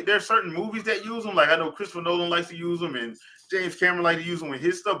 there's certain movies that use them. Like I know Christopher Nolan likes to use them, and James Cameron likes to use them with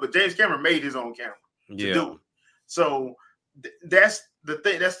his stuff. But James Cameron made his own camera to do it. So that's the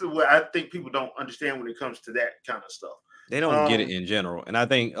thing. That's what I think people don't understand when it comes to that kind of stuff. They don't get it in general. And I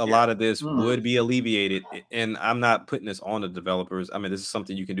think a lot of this would be alleviated. And I'm not putting this on the developers. I mean, this is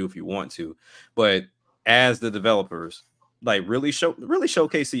something you can do if you want to. But as the developers, like really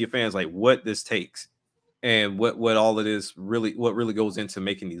showcase to your fans like what this takes and what all of this really goes into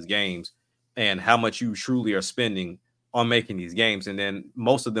making these games and how much you truly are spending on making these games. And then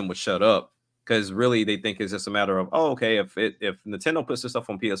most of them would shut up because really they think it's just a matter of, oh, okay, if Nintendo puts this stuff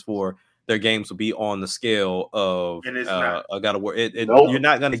on PS4, their games will be on the scale of God of War. You're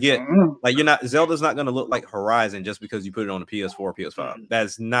not going to get Zelda's not going to look like Horizon just because you put it on a PS4 or PS5.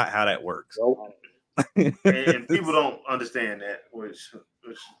 That's not how that works. And people don't understand that, which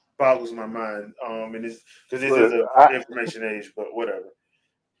boggles my mind. And it's because this is an information age, but whatever.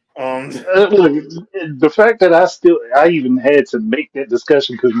 The fact that I even had to make that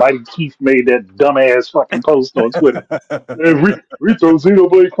discussion because Mighty Keith made that dumbass fucking post on Twitter. We throw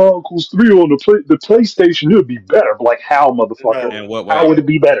Xenoblade Chronicles 3 on the PlayStation, it would be better. Like, how, motherfucker? In what way? How would it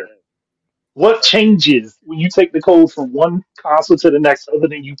be better? What changes when you take the code from one console to the next other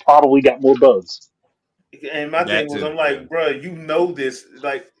than you probably got more bugs? And my thing was, I'm like, bro, you know this.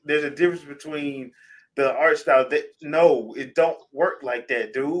 Like, there's a difference between the art style. That no, it don't work like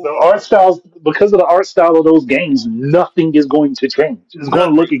that, dude. The art styles, because of the art style of those games, nothing is going to change. It's going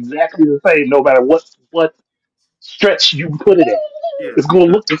to look Nothing. exactly the same, no matter what stretch you put it in. Yeah. It's going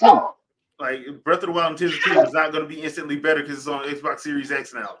to look the same. Like Breath of the Wild and Tears of the Kingdom is not going to be instantly better because it's on Xbox Series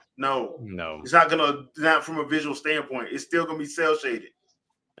X now. No, it's not going to. Not from a visual standpoint. It's still going to be cel shaded.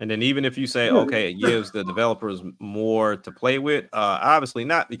 And then even if you say, okay, it gives the developers more to play with, obviously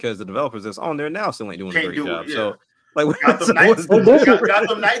not, because the developers that's on there now still ain't doing a great job. Yeah. So, like, Gotham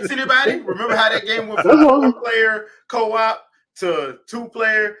Knights, anybody? Remember how that game went from 4-player co-op to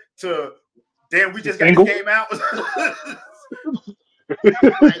 2-player to damn, we just got the game out.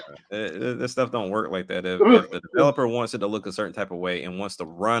 This stuff don't work like that. If the developer wants it to look a certain type of way and wants to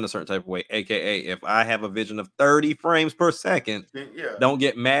run a certain type of way, aka if I have a vision of 30 frames per second, don't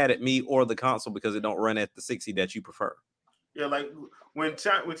get mad at me or the console because it don't run at the 60 that you prefer. Yeah, like when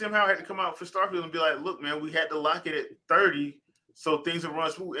Tim Howard had to come out for Starfield and be like, look, man, we had to lock it at 30 so things would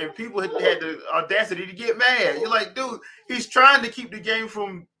run smooth, and people had the audacity to get mad. You're like, dude, he's trying to keep the game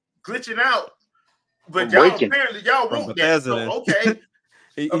from glitching out, but apparently y'all want that. So, okay.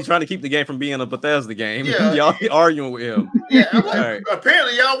 He's trying to keep the game from being a Bethesda game. Yeah. Y'all arguing with him. Yeah, I'm like,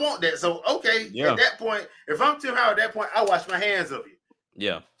 apparently y'all want that. So, okay, at that point, if I'm Tim Howard at that point, I wash my hands of you.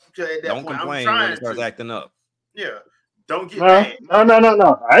 Yeah. At that don't point, complain when it starts acting up. Yeah. Don't get mad.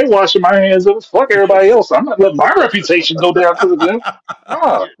 No. I ain't washing my hands of it. Fuck everybody else. I'm not letting my reputation go down because of them.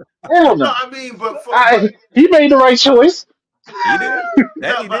 No. Hell no. I mean, but he made the right choice. He did.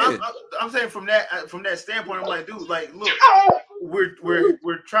 No, but I'm saying from that standpoint, I'm like, dude, like, look,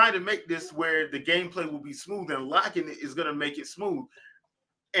 we're trying to make this where the gameplay will be smooth, and locking it is gonna make it smooth.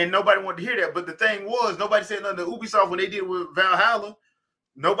 And nobody wanted to hear that. But the thing was, nobody said nothing to Ubisoft when they did it with Valhalla.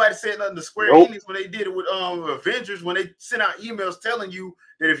 Nobody said nothing to Square Enix when they did it with Avengers, when they sent out emails telling you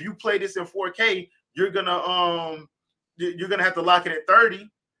that if you play this in 4K, you're gonna have to lock it at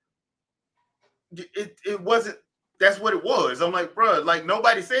 30. It wasn't. That's what it was. I'm like, bro, like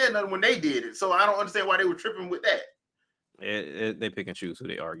nobody said nothing when they did it, so I don't understand why they were tripping with that. They pick and choose who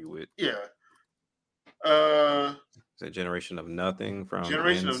they argue with. Yeah. It's a Generation of Nothing from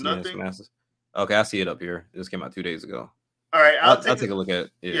Generation of Nothing. Masters. Okay, I see it up here. It just came out 2 days ago. All right, I'll take a look at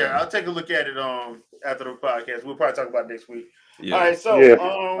it. Yeah, I'll take a look at it after the podcast. We'll probably talk about it next week. Yeah. All right,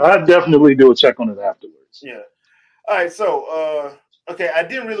 so I'll definitely do a check on it afterwards. Yeah. All right, so okay, I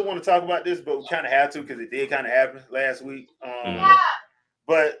didn't really want to talk about this, but we kind of had to because it did kind of happen last week.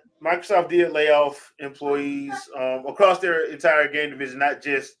 But Microsoft did lay off employees across their entire game division, not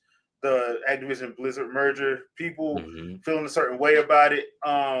just the Activision Blizzard merger. People feeling a certain way about it.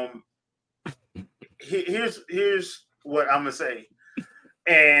 Here's what I'm gonna say,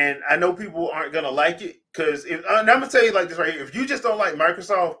 and I know people aren't gonna like it because I'm gonna tell you like this right here: if you just don't like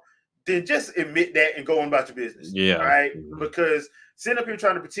Microsoft, then just admit that and go on about your business. Yeah. All right. Because sitting up here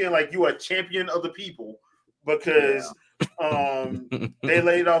trying to pretend like you are a champion of the people because they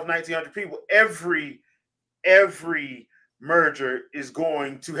laid off 1,900 people. Every merger is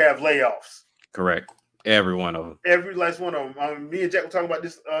going to have layoffs. Correct. Every one of them. Every last one of them. Me and Jack were talking about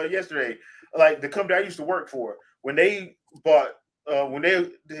this yesterday. Like the company I used to work for, when they bought, when they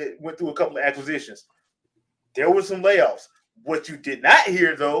went through a couple of acquisitions, there were some layoffs. What you did not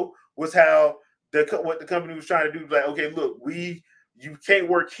hear though was how what the company was trying to do. Like, okay, look, you can't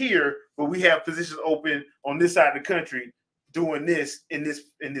work here, but we have positions open on this side of the country doing this in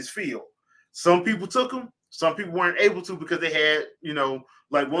this field. Some people took them. Some people weren't able to because they had,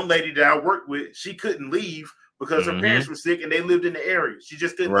 like one lady that I worked with, she couldn't leave because her parents were sick and they lived in the area. She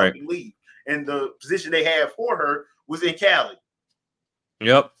just couldn't leave. And the position they had for her was in Cali.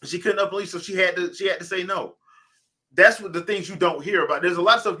 Yep. She couldn't up leave, so she had to say no. That's what the things you don't hear about. There's a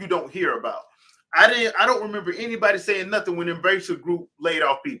lot of stuff you don't hear about. I don't remember anybody saying nothing when Embracer Group laid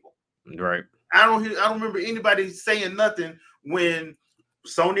off people. Right. I don't remember anybody saying nothing when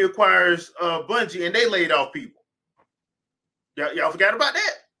Sony acquires Bungie and they laid off people. Y'all forgot about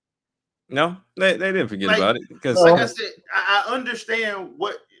that? No, they didn't forget about it because, like I said, I understand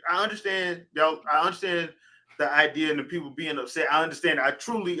y'all. I understand the idea and the people being upset. I understand. I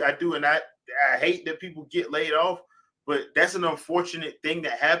do, and I hate that people get laid off. But that's an unfortunate thing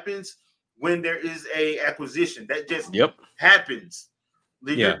that happens when there is a acquisition. That just happens.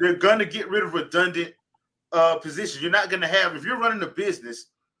 They're gonna get rid of redundant positions. You're not gonna have, if you're running a business,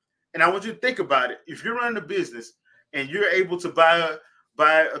 and I want you to think about it. If you're running a business and you're able to buy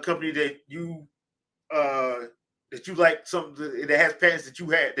a company that you like, something that has patents that you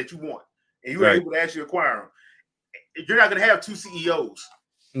want, and you're able to actually acquire them, you're not gonna have two CEOs.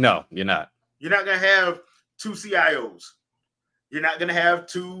 No, you're not. You're not gonna have two CIOs. You're not gonna have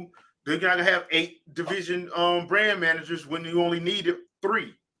two. They're not gonna have 8 division brand managers when you only need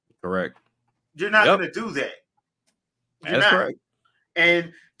 3. Correct. You're not gonna do that. You're That's not. correct.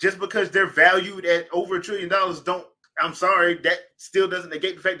 And just because they're valued at over $1 trillion, I'm sorry, that still doesn't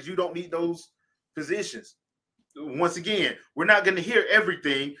negate the fact that you don't need those positions. Once again, we're not going to hear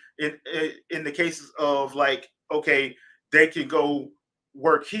everything in the cases of like, okay, they can go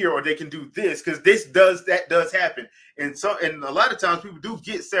work here or they can do this because that does happen. And a lot of times people do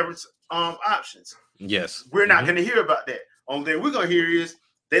get severance options. Yes, we're not going to hear about that. Only thing we're going to hear is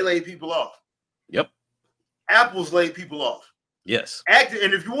they laid people off. Yep. Apple's laid people off. Yes. And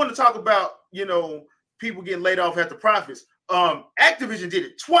if you want to talk about, people getting laid off at the profits, Activision did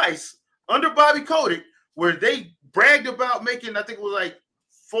it twice under Bobby Kotick, where they bragged about making, I think it was like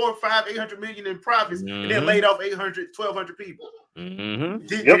 400, 500, 800 million in profits, and then laid off 800, 1,200 people. Mm-hmm.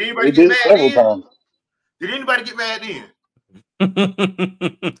 Did anybody get mad then? Times. Did anybody get mad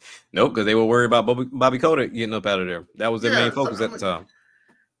then? Nope, because they were worried about Bobby Kotick getting up out of there. That was their main focus at the time.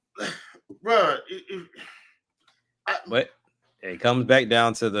 Bro, but it comes back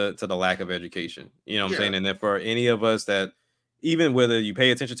down to the lack of education. You know what I'm saying? And then for any of us that, even whether you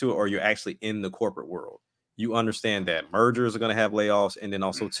pay attention to it or you're actually in the corporate world, you understand that mergers are going to have layoffs. And then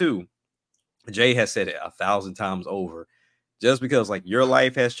also too, Jay has said it 1,000 times over, just because like your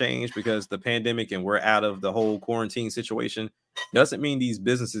life has changed because the pandemic and we're out of the whole quarantine situation doesn't mean these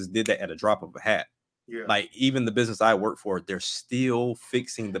businesses did that at a drop of a hat. Yeah. Like even the business I work for, they're still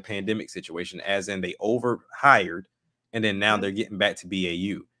fixing the pandemic situation, as in they overhired and then now they're getting back to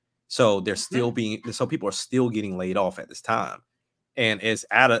BAU. So they're still so people are still getting laid off at this time. And it's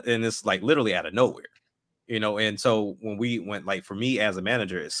like literally out of nowhere, And so when like for me as a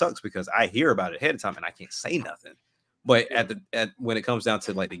manager, it sucks because I hear about it ahead of time and I can't say nothing. But when it comes down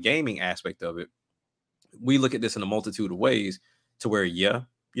to like the gaming aspect of it, we look at this in a multitude of ways to where,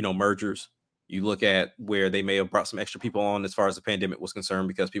 mergers. You look at where they may have brought some extra people on as far as the pandemic was concerned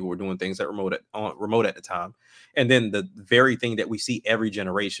because people were doing things that remote at the time. And then the very thing that we see every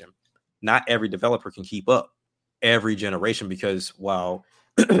generation, not every developer can keep up every generation, because while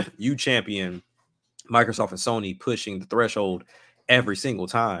you champion Microsoft and Sony pushing the threshold every single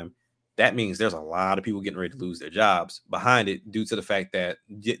time, that means there's a lot of people getting ready to lose their jobs behind it due to the fact that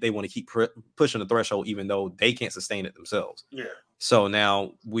they want to keep pushing the threshold even though they can't sustain it themselves. Yeah. So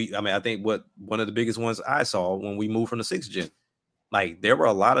now I think one of the biggest ones I saw when we moved from the 6th gen, like there were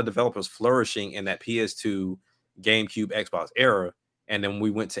a lot of developers flourishing in that PS2, GameCube, Xbox era. And then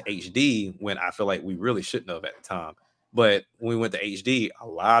we went to HD when I feel like we really shouldn't have at the time. But when we went to HD, a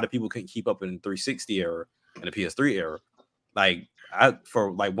lot of people couldn't keep up in the 360 era and the PS3 era. Like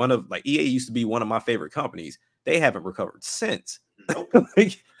EA used to be one of my favorite companies. They haven't recovered since. Nope.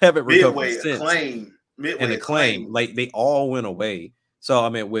 haven't recovered since. Midway Acclaim, like they all went away. So I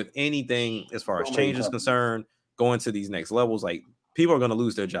mean, with anything as far as change is concerned, going to these next levels, like people are going to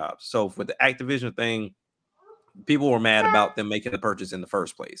lose their jobs. So with the Activision thing, people were mad about them making the purchase in the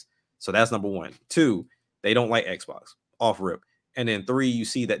first place. So that's number 1. 2, they don't like Xbox, off rip. And then 3, you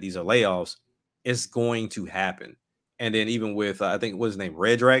see that these are layoffs. It's going to happen. And then even with, I think, what's his name?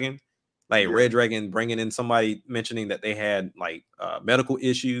 Red Dragon. Like Red Dragon bringing in somebody mentioning that they had like medical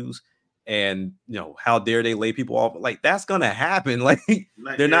issues and, how dare they lay people off? Like that's going to happen. Like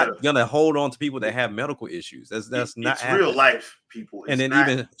they're not going to hold on to people that have medical issues. That's not happening. Real life people. And then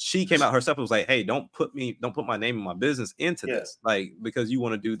even she came out herself and was like, hey, don't put my name and my business into this. Like, because you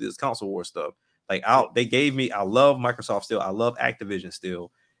want to do this console war stuff. Like they gave me, I love Microsoft still. I love Activision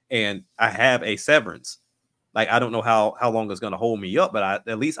still. And I have a severance. Like, I don't know how long it's going to hold me up, but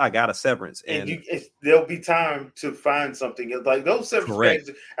at least I got a severance. And there'll be time to find something. Like those severance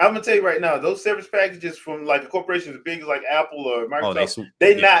packages, I'm going to tell you right now, those severance packages from like a corporation as big as like Apple or Microsoft,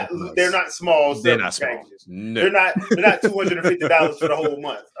 they're not small severance packages. No. They're not $250 for the whole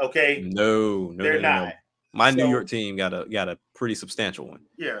month. Okay. No, they're not. No. My New York team got a pretty substantial one.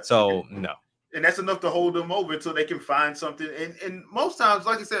 Yeah. So no. And that's enough to hold them over until they can find something. And most times,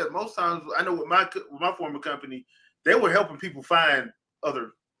 like I said, I know with my former company, they were helping people find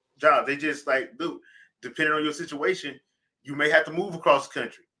other jobs. They just like, dude, depending on your situation, you may have to move across the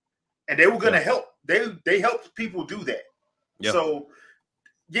country. And they were going to help. They helped people do that. Yep. So,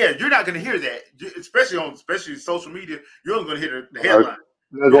 you're not going to hear that, especially social media. You're only going to hear the headline.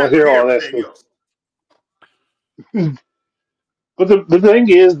 You're going to hear all that stuff. But the thing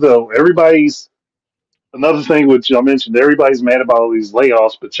is, though, another thing which y'all mentioned, everybody's mad about all these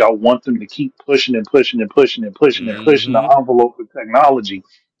layoffs, but y'all want them to keep pushing and pushing and pushing and pushing and pushing the envelope with technology.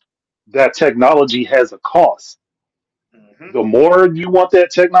 That technology has a cost. Mm-hmm. The more you want that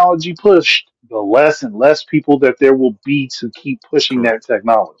technology pushed, the less and less people that there will be to keep pushing that Correct.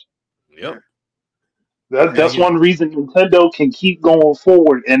 technology. Yeah. Yep. And That's again, one reason Nintendo can keep going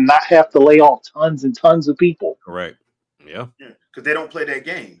forward and not have to lay off tons and tons of people. correct. Yeah. Yeah. Because they don't play that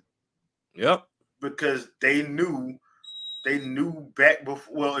game. Yep. Because they knew back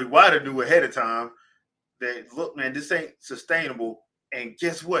before. Well, Iwata knew ahead of time that look, man, this ain't sustainable. And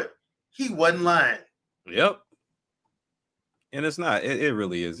guess what? He wasn't lying. Yep. And it's not. It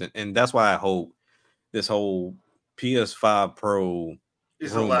really isn't. And that's why I hope this whole PS5 Pro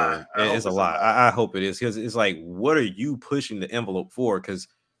It's a lie. rumor I hope is a it's lie. I hope it is, because it's like, what are you pushing the envelope for? Because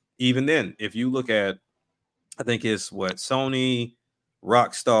even then, if you look at, I think it's what, Sony,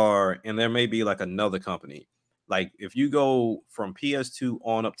 Rockstar, and there may be like another company. Like if you go from PS2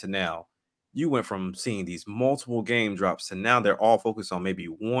 on up to now, you went from seeing these multiple game drops to now they're all focused on maybe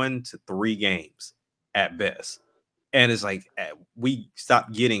 1 to 3 games at best. And it's like we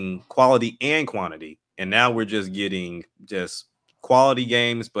stopped getting quality and quantity, and now we're just getting just quality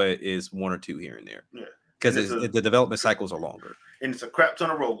games, but it's 1 or 2 here and there. Yeah. Because the development cycles are longer. And it's a crap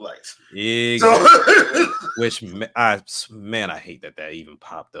ton of roguelikes. Exactly. Which I hate that even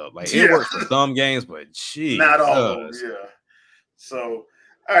popped up. Like it works for some games, but geez, not all of them. Yeah. So,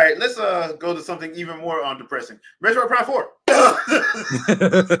 all right, let's go to something even more depressing. Metroid Prime 4.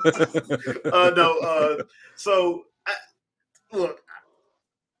 So look,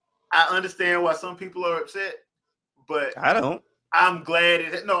 I understand why some people are upset, but I don't. I'm glad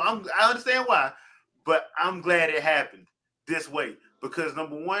I understand why, but I'm glad it happened this way because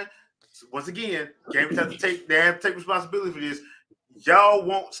number one, once again, gamers have to take responsibility for this. Y'all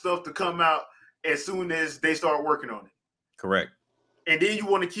want stuff to come out as soon as they start working on it. Correct. And then you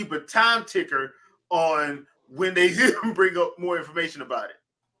want to keep a time ticker on when they bring up more information about it.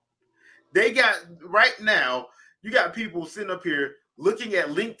 They got right now, you got people sitting up here looking at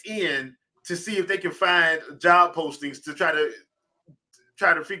LinkedIn to see if they can find job postings to try to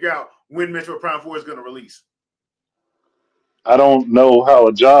figure out when Metroid Prime 4 is going to release. I don't know how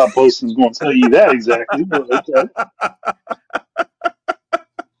a job posting is going to tell you that exactly, but okay.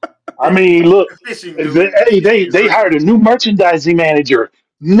 I mean, look, they hired a new merchandising manager.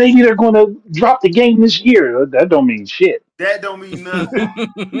 Maybe they're going to drop the game this year. That don't mean shit. That don't mean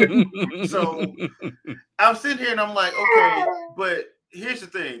nothing. So I'm sitting here and I'm like, okay, but here's the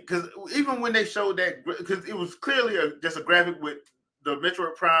thing, because even when they showed that, because it was clearly just a graphic with the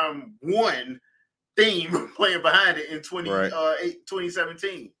Metroid Prime 1 theme playing behind it in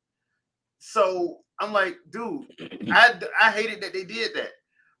 2017. So I'm like, dude, I hated that they did that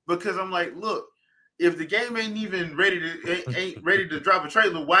because I'm like, look, if the game ain't even ready to drop a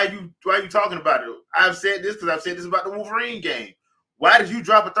trailer, why are you talking about it? I've said this because I've said this about the Wolverine game. Why did you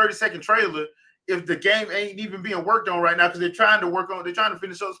drop a 30-second trailer if the game ain't even being worked on right now? Because they're trying to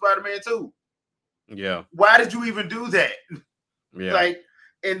finish up Spider-Man 2. Yeah. Why did you even do that? Yeah. Like,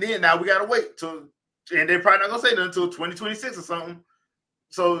 and then now we gotta wait till, and they're probably not gonna say nothing until 2026 or something.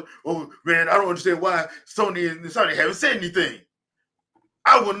 So, oh man, I don't understand why Sony haven't said anything.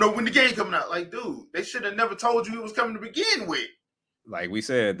 I want to know when the game coming out. Like, dude, they should have never told you it was coming to begin with. Like we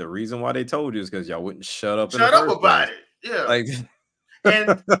said, the reason why they told you is because y'all wouldn't shut up. Shut up about it. Yeah. Like,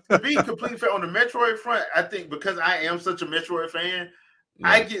 and to be completely fair on the Metroid front, I think because I am such a Metroid fan,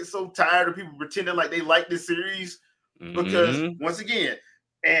 I get so tired of people pretending like they like this series because once again,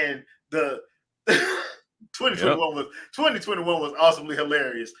 and the 2021 was awesomely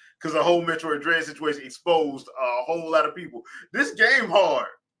hilarious because the whole Metroid Dread situation exposed a whole lot of people. This game hard.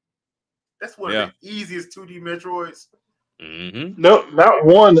 That's one of the easiest 2D Metroids. No, not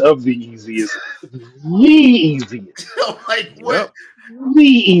one of the easiest. The easiest. Like what? The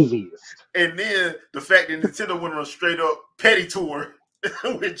easiest. And then the fact that Nintendo went on a straight up petty tour,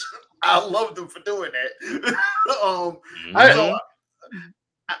 which I love them for doing that. So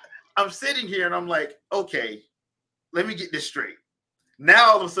I'm sitting here and I'm like, okay, let me get this straight.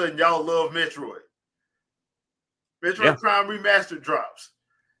 Now all of a sudden, y'all love Metroid. Metroid Prime Remastered drops.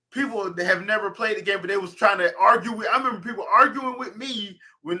 People that have never played the game, but they was trying to argue with. I remember people arguing with me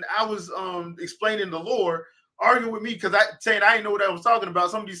when I was explaining the lore, arguing with me because I saying I didn't know what I was talking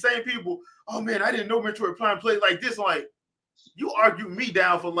about. Some of these same people, oh man, I didn't know Metroid Prime played like this. I'm like, you argued me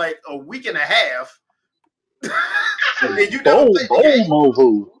down for like a week and a half. And you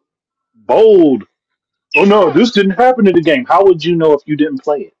bold. Oh no, this didn't happen in the game. How would you know if you didn't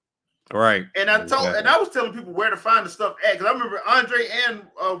play it? Right. And I was telling people where to find the stuff at because I remember Andre and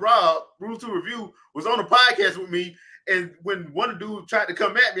Rob, Rules to Review, was on a podcast with me, and when one dude tried to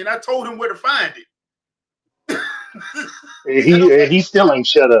come at me, and I told him where to find it. He still ain't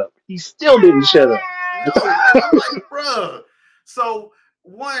shut up. He still didn't shut up. No, I'm like, bruh. So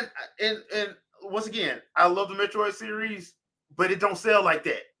one, and once again, I love the Metroid series, but it don't sell like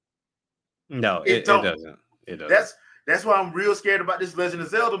that. No, it doesn't. It doesn't. That's why I'm real scared about this Legend of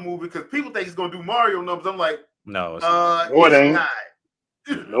Zelda movie, because people think it's gonna do Mario numbers. I'm like, no, it ain't. Not.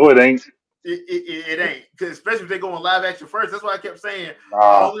 No, it ain't. It ain't, because especially if they go in live action first. That's why I kept saying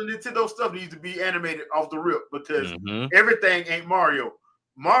all the Nintendo stuff needs to be animated off the rip, because everything ain't Mario.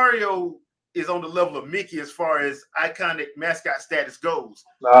 Mario is on the level of Mickey as far as iconic mascot status goes.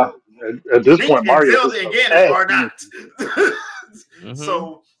 At this point, Mario Zelda and Ganon are not.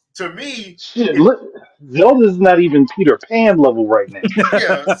 So to me, shit, Zelda's not even Peter Pan level right now.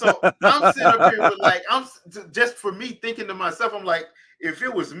 Yeah, so I'm sitting up here with I'm just, for me, thinking to myself, I'm like, if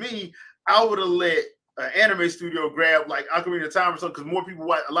it was me, I would have let an anime studio grab like Ocarina of Time or something, because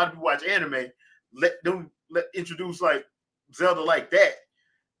a lot of people watch anime. Let them introduce like Zelda like that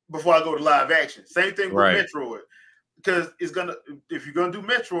before I go to live action. Same thing with Metroid, because if you're gonna do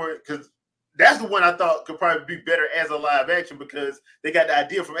Metroid, because that's the one I thought could probably be better as a live action, because they got the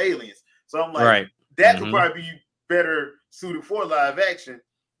idea from Aliens. So I'm like, that could probably be better suited for live action,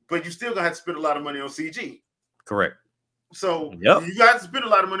 but you still gonna have to spend a lot of money on CG. Correct. So you got to spend a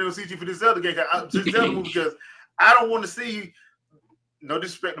lot of money on CG for this Zelda game, because I don't want to see, no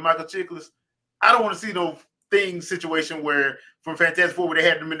disrespect to Michael Chiklis, I don't want to see no thing situation where from Fantastic Four where they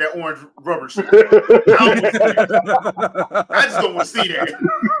had them in that orange rubber suit. I just don't want to see that,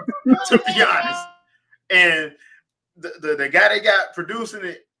 to be honest. And the guy they got producing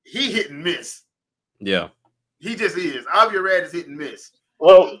it, he hit and miss. Yeah. He just is. Avi Arad is hit and miss.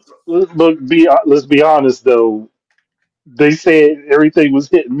 Well, let's be honest though. They said everything was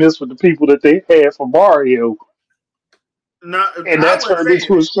hit and miss with the people that they had for Mario. And that turned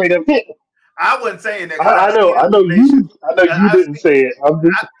into a straight up hit. I wasn't saying that. I know you didn't say it.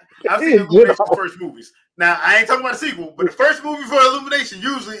 I've seen Illumination first movies. Now I ain't talking about the sequel, but the first movie for Illumination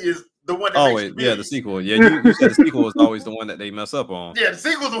usually is the one that always, the sequel. Yeah, you said the sequel was always the one that they mess up on. Yeah, the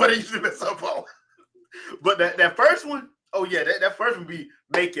sequel is the one they usually mess up on. But that first one, oh yeah, that first one be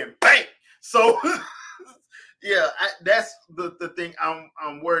making bank. So yeah, that's the thing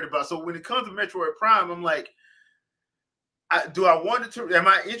I'm worried about. So when it comes to Metroid Prime, I'm like, do I want it to? Am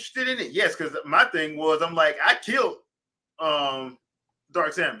I interested in it? Yes, because my thing was, I'm like, I killed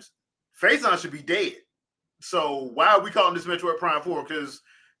Dark Samus. Phazon should be dead. So why are we calling this Metroid Prime 4? Because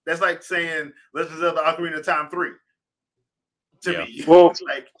that's like saying Legend of Zelda Ocarina of Time 3. To me.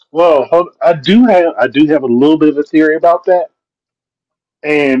 I do have a little bit of a theory about that.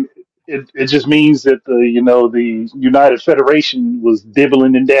 And it just means that the United Federation was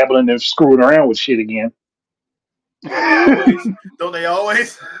dibbling and dabbling and screwing around with shit again. Don't they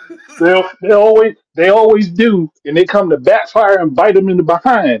always? They always do, and they come to backfire and bite them in the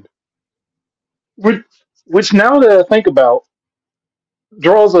behind. Which now that I think about,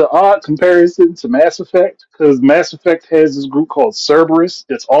 draws an odd comparison to Mass Effect, because Mass Effect has this group called Cerberus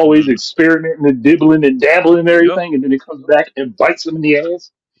that's always experimenting and dibbling and dabbling and everything, and then it comes back and bites them in the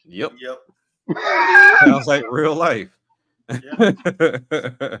ass. Yep. Sounds like real life. Yeah.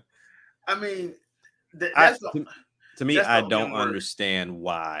 I mean, to me, I don't understand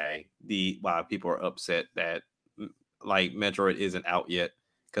why people are upset that like Metroid isn't out yet.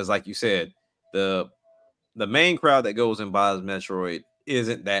 Because, like you said, the main crowd that goes and buys Metroid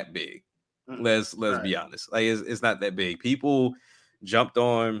isn't that big. Let's be honest. Like it's not that big. People jumped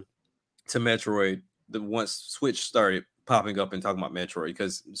on to Metroid once Switch started popping up and talking about Metroid,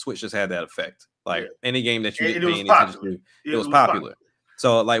 because Switch just had that effect. Like any game that you didn't pay any attention to, it was popular.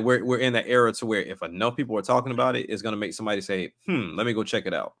 So like we're in that era to where if enough people are talking about it, it's gonna make somebody say, let me go check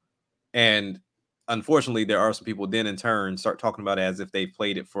it out. And unfortunately, there are some people then in turn start talking about it as if they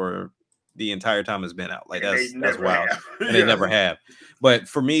played it for the entire time it's been out. Like that's wild. And they never have. But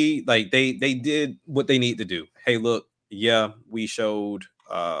for me, like they did what they need to do. Hey, look, we showed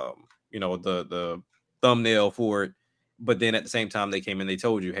the thumbnail for it, but then at the same time they came and they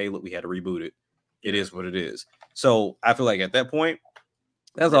told you, hey, look, we had to reboot it. It is what it is. So I feel like at that point,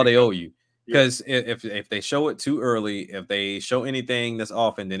 that's all they owe you. Because if they show it too early, if they show anything that's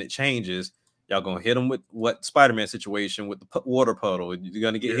off and then it changes, y'all gonna hit them with what Spider-Man situation with the water puddle. You're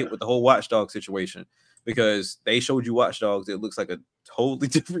gonna get hit with the whole Watch Dogs situation, because they showed you Watch Dogs. It looks like a totally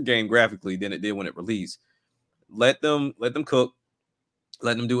different game graphically than it did when it released. Let them cook.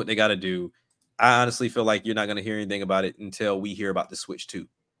 Let them do what they got to do. I honestly feel like you're not gonna hear anything about it until we hear about the Switch 2.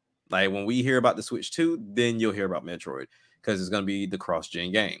 Like when we hear about the Switch 2, then you'll hear about Metroid, because it's gonna be the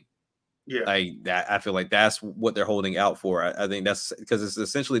cross-gen game. Yeah, like that. I feel like that's what they're holding out for. I think that's because it's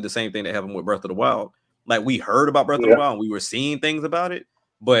essentially the same thing that happened with Breath of the Wild. Like we heard about Breath of the Wild, and we were seeing things about it,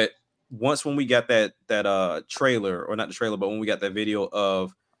 but when we got that trailer, or not the trailer, but when we got that video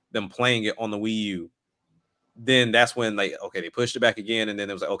of them playing it on the Wii U, then that's when they pushed it back again, and then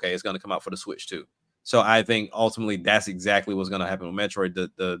it was like, okay, it's going to come out for the Switch too. So I think ultimately that's exactly what's going to happen with Metroid.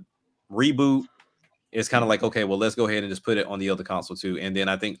 The reboot is kind of like, okay, well, let's go ahead and just put it on the other console too. And then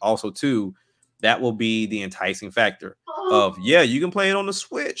I think also too, that will be the enticing factor of, yeah, you can play it on the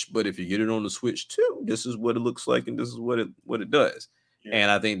Switch, but if you get it on the Switch too, this is what it looks like and this is what it does. Yeah.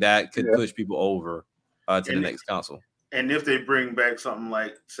 And I think that could push people over to the next console. And if they bring back something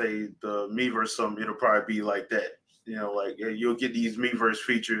like, say, the Miiverse, something, it'll probably be like that. You know, like you'll get these Miiverse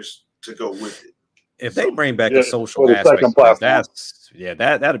features to go with it. If they bring back a social aspect,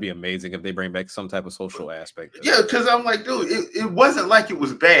 that'd be amazing. If they bring back some type of social aspect. Yeah, because I'm like, dude, it wasn't like it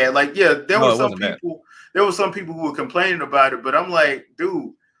was bad. Like, yeah, there were some people who were complaining about it, but I'm like,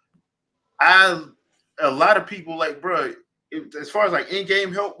 dude, a lot of people like, bro. As far as like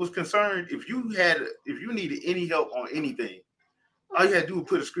in-game help was concerned, if you needed any help on anything, all you had to do was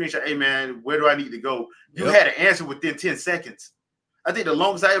put a screenshot. Hey man, where do I need to go? You had an answer within 10 seconds. I think the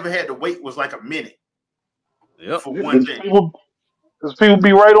longest I ever had to wait was like a minute. For one thing. Because people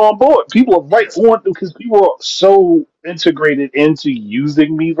be right on board. People are right on because people are so integrated into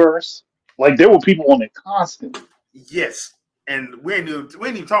using Miiverse. Like there were people on it constantly. Yes, and we ain't even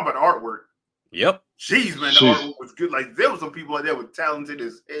talking about the artwork. Yep. Jeez, man, the artwork was good. Like there were some people out there were talented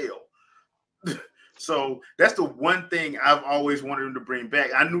as hell. So that's the one thing I've always wanted him to bring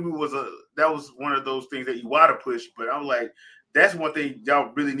back. I knew that was one of those things that Iwata pushed, but I'm like, that's one thing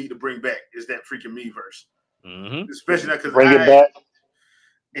y'all really need to bring back is that freaking Miiverse. Mm-hmm. Especially now because bring it back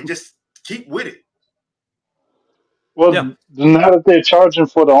and just keep with it. Well, now that they're charging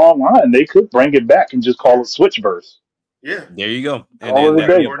for the online, they could bring it back and just call it Switchverse. Yeah, there you go. And then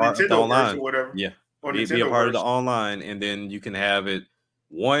that be a part of the online. Or whatever. Yeah, be a part of the online, and then you can have it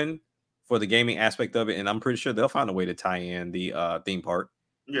one for the gaming aspect of it, and I'm pretty sure they'll find a way to tie in the theme park.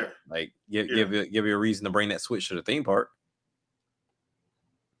 Yeah, like give you a reason to bring that Switch to the theme park.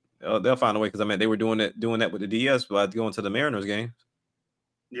 They'll find a way because I mean they were doing that with the DS by going to the Mariners game.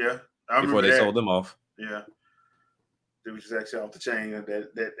 Yeah, before they sold them off. Yeah, it was actually off the chain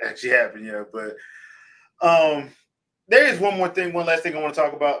that actually happened. Yeah, but there is one last thing I want to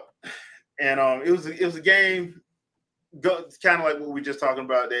talk about, and it was a game, kind of like what we just talking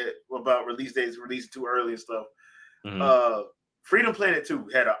about about release dates, releasing too early and stuff. Mm-hmm. Freedom Planet 2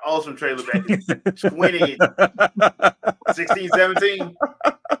 had an awesome trailer back in 2016, 17.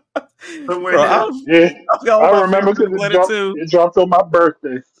 Somewhere I remember because it dropped on my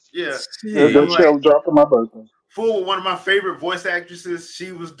birthday. Yeah, the trailer dropped on my birthday. For one of my favorite voice actresses,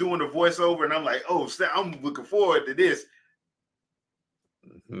 she was doing the voiceover, and I'm like, oh, I'm looking forward to this.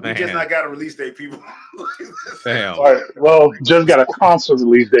 Man. We just not got a release date, people. Damn. All right, well, just got a console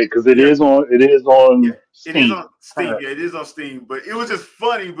release date because it is on. It is on. Steam. It is on Steam. Yeah, it is on Steam. But it was just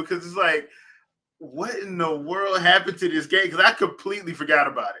funny because it's like, what in the world happened to this game? Because I completely forgot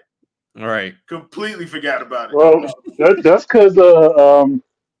about it. All right, completely forgot about it. Well, that's because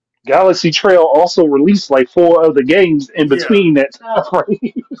Galaxy Trail also released like 4 other games in between that time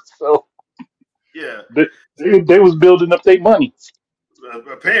frame. So yeah, they was building up their money.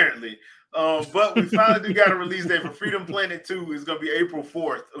 Apparently, but we finally got a release date for Freedom Planet 2. It's going to be April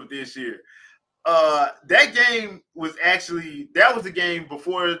 4th of this year. That game was the game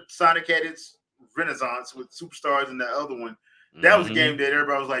before Sonic had its renaissance with Superstars and that other one. That was a game that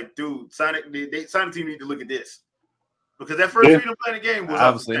everybody was like, dude, Sonic team need to look at this. Because that first Freedom Planet game was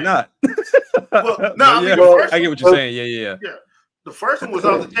obviously not. Well, no, I get what you're saying. Yeah. The first one was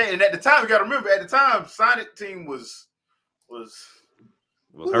off the chain, and at the time, you got to remember, Sonic team was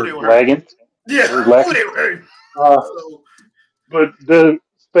lagging. Yeah, who they were. But the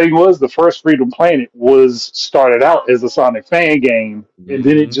thing was, the first Freedom Planet started out as a Sonic fan game, and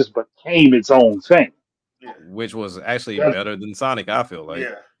then it just became its own thing. Yeah. Which was actually better than Sonic, I feel like.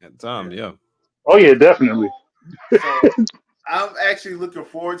 Yeah. At the time, yeah. Oh yeah, definitely. So, I'm actually looking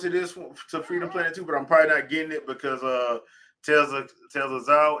forward to this one, to Freedom Planet 2, but I'm probably not getting it because Tales of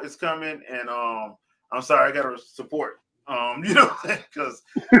Zao is coming, and I'm sorry, I gotta support. Because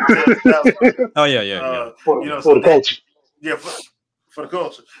oh yeah. For the culture. Yeah, for the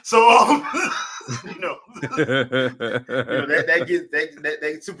culture. So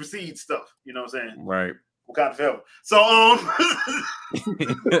that supersedes stuff. You know what I'm saying? Right. Wakanda forever. So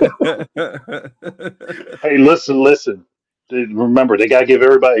hey, listen. Remember, they gotta give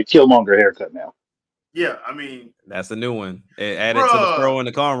everybody a Killmonger haircut now. Yeah, I mean that's the new one. Add it to the fro and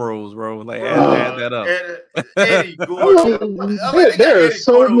the cornrows, bro. Like add that up. Eddie Gordon. There are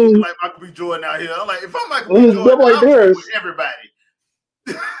so many. Like Michael B. Jordan out here. I'm like, if I'm Michael B. Jordan, I'm with everybody.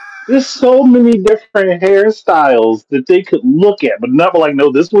 There's so many different hairstyles that they could look at, but not like,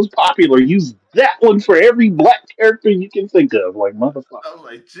 no, this one's popular. Use that one for every black character you can think of. Like, motherfucker. I'm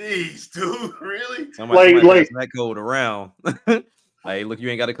like, geez, dude, really? Somebody Like, pass that code around. Hey, look, you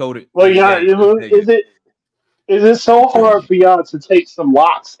ain't got to code it. like, yeah, is it so hard for y'all to take some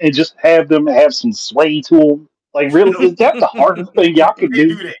locks and just have them have some sway to them? Like, really, is that the hardest thing y'all We can can't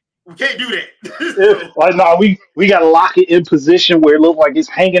do? do that. We can't do that. Like, no, we gotta lock it in position where it looks like it's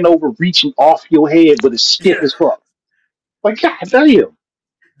hanging over, reaching off your head, but it's stiff Yeah. as fuck. Like, God damn.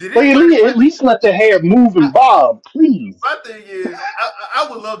 Did Like, anybody at least let the hair move and bob, please. My thing is, I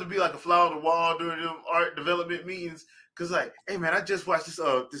would love to be like a fly on the wall during them art development meetings. Cause like, hey man, I just watched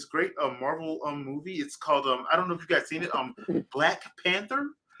this great Marvel movie. It's called I don't know if you guys seen it, Black Panther.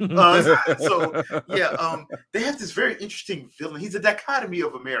 So yeah, they have this very interesting villain. He's a dichotomy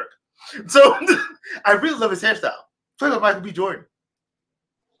of America. So I really love his hairstyle. Talk about Michael B. Jordan.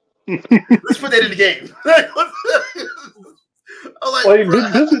 Let's put that in the game. Like,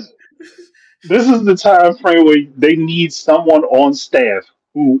 this is the time frame where they need someone on staff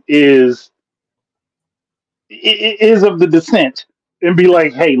who is of the dissent and be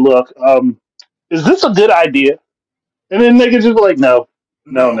like, hey, look, is this a good idea? And then they can just be like, no.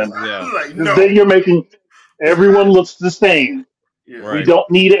 Yeah. Like, no. Then you're making everyone looks the same. Yeah. Right. We don't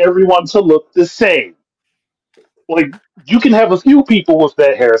need everyone to look the same. Like, you can have a few people with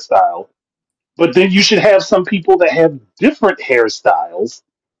that hairstyle, but then you should have some people that have different hairstyles.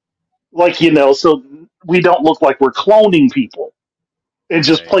 Like, so we don't look like we're cloning people and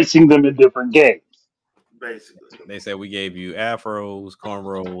just placing them in different games. Basically. They said we gave you afros,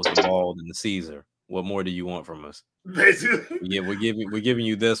 cornrows, the bald, and the Caesar. What more do you want from us? Basically. Yeah, we're giving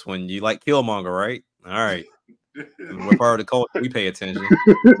you this one. You like Killmonger, right? All right. We're part of the culture. We pay attention.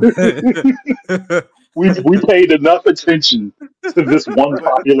 we paid enough attention to this one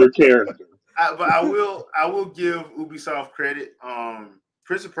popular character. But I will give Ubisoft credit.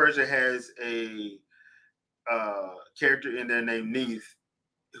 Prince of Persia has a character in there named Neith,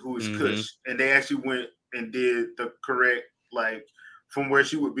 who is Kush, and they actually went and did the correct, like, from where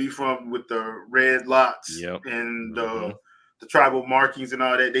she would be from with the red locks and the tribal markings and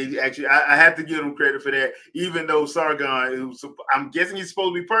all that. They actually, I have to give them credit for that, even though Sargon, I'm guessing he's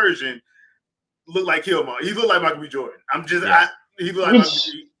supposed to be Persian, looked like Killmonger. He looked like Michael B. Jordan. He looked like Michael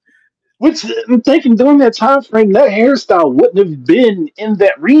B. Which I'm thinking during that time frame, that hairstyle wouldn't have been in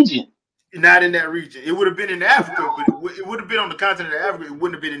that region. Not in that region. It would have been in Africa, but it would have been on the continent of Africa. It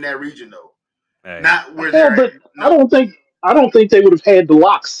wouldn't have been in that region, though. Hey. Not where they're but at. No. I don't think they would have had the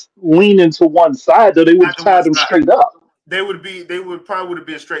locks leaning to one side, though. They would have tied them straight up. They would probably have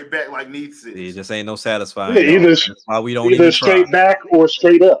been straight back like Neith is. It just ain't no satisfying. That's why we don't either straight back or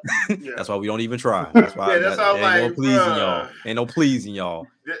straight up. That's why we don't even try. That's why that's all ain't like, no pleasing y'all. Ain't no pleasing y'all.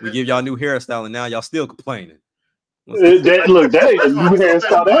 We give y'all new hairstyle and now y'all still complaining. That ain't a new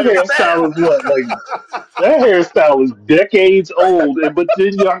hairstyle. That hairstyle is what? Like, that hairstyle is decades old, but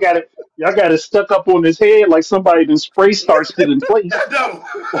then y'all got it stuck up on his head like somebody then spray starts it in place. No.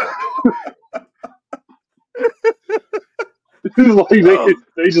 Like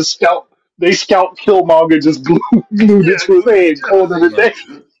they just scout Killmonger, just glued it to his head, called it a day.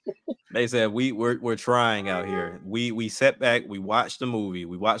 They said we're trying out here. We sat back, we watched the movie,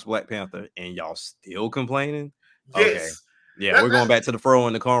 we watched Black Panther, and y'all still complaining? Yes. Okay. Yeah, we're going back to the fro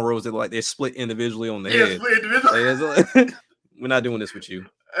and the cornrows that like they're split individually on the head. Split individually. We're not doing this with you.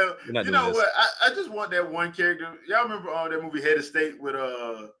 You know what? I just want that one character. Y'all remember that movie Head of State with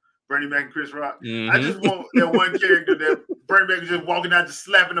Bernie Mac and Chris Rock? I just want that one character that Bernie Mac is just walking out, just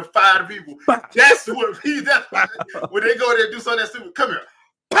slapping the fire people. That's what when they go there and do something that stupid. Come here.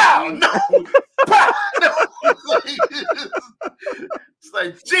 Pow! No! Pow! No! It's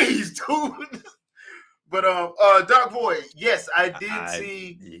like, geez, dude. But Dark Void, yes, I did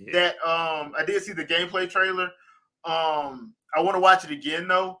see that. I did see the gameplay trailer. I want to watch it again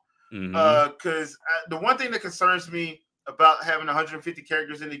though, because the one thing that concerns me about having 150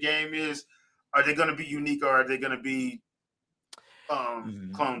 characters in the game is, are they going to be unique or are they going to be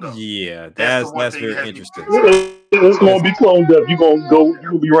cloned up? Yeah, that's very interesting. It's going to be cloned up. You're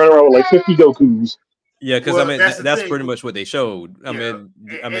gonna be running around with like 50 Gokus. Yeah, because that's pretty much what they showed. I mean,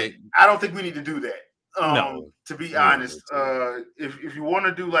 I don't think we need to do that. No, to be honest, if you want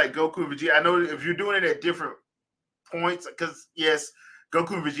to do like Goku and Vegeta, I know if you're doing it at different points, because yes,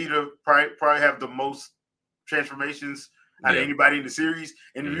 Goku and Vegeta probably have the most transformations out of anybody in the series,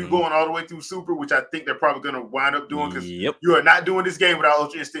 and if you're going all the way through Super, which I think they're probably going to wind up doing, because you are not doing this game without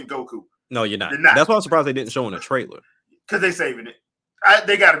Ultra Instinct Goku. No, you're not. That's why I'm surprised they didn't show in a trailer. Because they're saving it.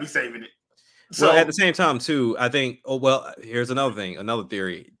 They got to be saving it. So well, at the same time, too, I think. Oh well, here's another thing, another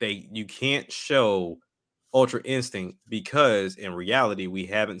theory. You can't show Ultra Instinct because in reality we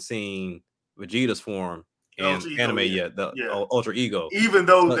haven't seen Vegeta's form in Ultra Ego, anime yet. The Ultra Ego, even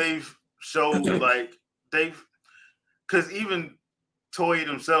though so, they've showed because even Toei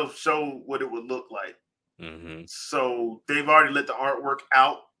themselves showed what it would look like. Mm-hmm. So they've already let the artwork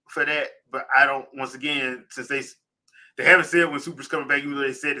out for that. But I don't. Once again, since they haven't said when Super's coming back, even though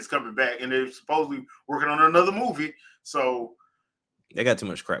they said it's coming back, and they're supposedly working on another movie. So they got too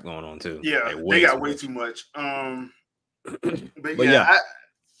much crap going on too. Yeah, they got way too much. But yeah.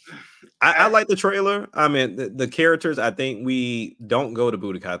 I like the trailer. I mean, the characters. I think we don't go to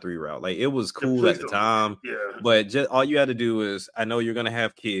Budokai 3 route. Like it was cool at the time. Yeah. But just all you had to do is, I know you're gonna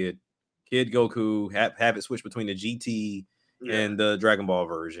have Kid Goku, have it switch between the GT and the Dragon Ball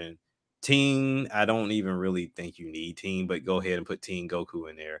version. Teen, I don't even really think you need Teen, but go ahead and put Teen Goku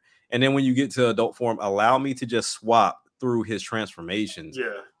in there. And then when you get to adult form, allow me to just swap through his transformations.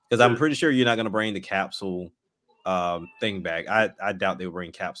 Yeah. Because I'm pretty sure you're not gonna bring the capsule thing back. I doubt they'll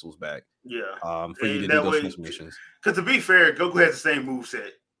bring capsules back. Yeah. For you to do those transformations. Because to be fair, Goku has the same moveset.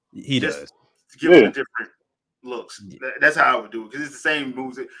 He does. To give him different looks. That's how I would do it. Because it's the same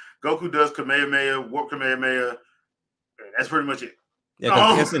moveset. Goku does Kamehameha, Warp Kamehameha. That's pretty much it. Yeah,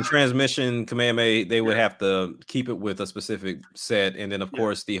 because instant transmission Kamehameha, they would have to keep it with a specific set. And then, of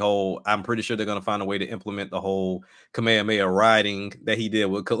course, I'm pretty sure they're going to find a way to implement the whole Kamehameha riding that he did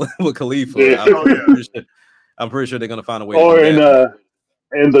with Khalifa. Yeah. I'm pretty sure they're going to find a way to do that.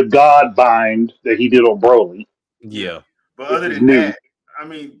 And the God bind that he did on Broly. Yeah. But other than that, I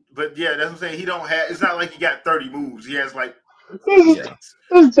mean, but yeah, that's what I'm saying. He don't have, it's not like he got 30 moves. He has like.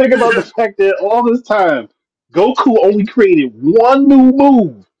 Let's think about the fact that all this time, Goku only created one new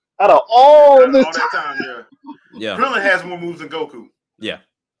move out of all this time. Yeah. Krillin has more moves than Goku. Yeah.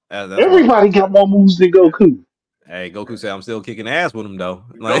 Everybody got more moves than Goku. Hey, Goku said, "I'm still kicking ass with him, though."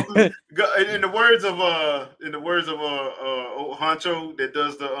 Like, in the words of Honcho that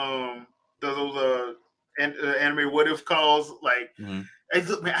does those anime what if calls, like, hey,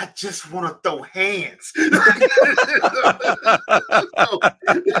 look, man, I just want to throw hands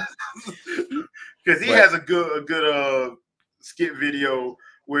because he has a good skit video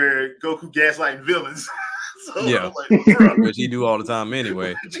where Goku gaslighting villains. So, which he do all the time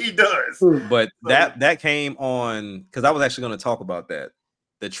anyway. He does. But that came on because I was actually going to talk about that.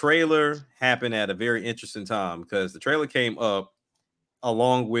 The trailer happened at a very interesting time because the trailer came up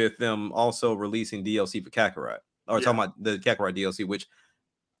along with them also releasing DLC for Kakarot, or talking about the Kakarot DLC. Which,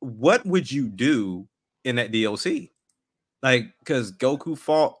 what would you do in that DLC? Like, because Goku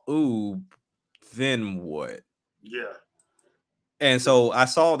fought Oob, then what? Yeah. And so I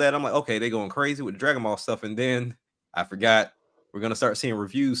saw that. I'm like, okay, they're going crazy with the Dragon Ball stuff. And then I forgot we're going to start seeing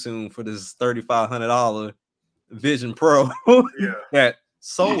reviews soon for this $3,500 Vision Pro that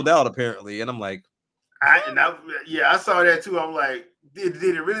sold out apparently. And I'm like, I saw that too. I'm like, did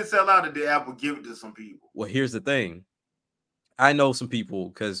it really sell out, or did Apple give it to some people? Well, here's the thing. I know some people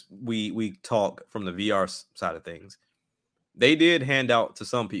because we talk from the VR side of things. They did hand out to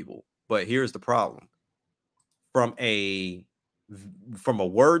some people, but here's the problem. From a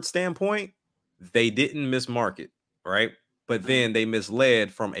word standpoint, they didn't mismarket, right? But then they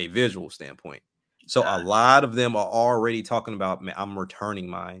misled from a visual standpoint. So a lot of them are already talking about, man, I'm returning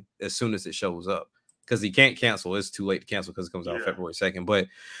mine as soon as it shows up. Because he can't cancel. It's too late to cancel because it comes out February 2nd. But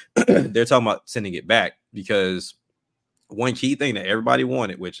they're talking about sending it back because one key thing that everybody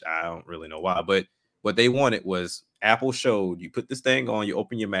wanted, which I don't really know why, but what they wanted was Apple showed you put this thing on, you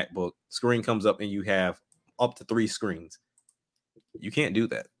open your MacBook, screen comes up, and you have up to 3 screens. You can't do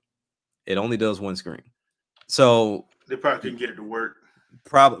that. It only does one screen. So they probably couldn't get it to work.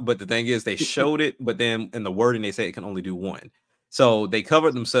 Probably, but the thing is, they showed it, but then in the wording they say it can only do one. So they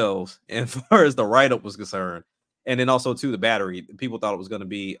covered themselves, and as far as the write-up was concerned, and then also too the battery, people thought it was going to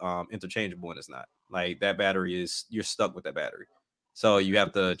be interchangeable, and it's not. Like that battery you're stuck with that battery. So you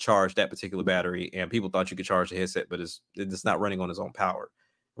have to charge that particular battery, and people thought you could charge the headset, but it's not running on its own power.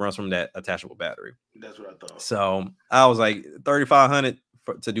 It runs from that attachable battery. That's what I thought. So I was like, 3,500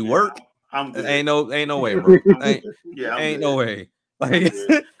 to do work. I'm good. Ain't no way, bro. Ain't no way. Like,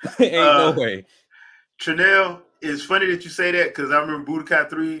 ain't no way. Trinell, it's funny that you say that because I remember Budokai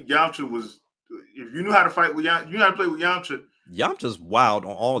 3, Yamcha was. If you knew how to fight with Yamcha, you know how to play with Yamcha. Yamcha's wild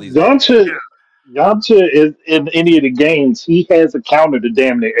on all these. Yamcha is in any of the games. He has a counter to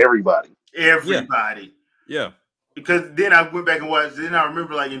damn near everybody. Everybody. Yeah. Because then I went back and watched. Then I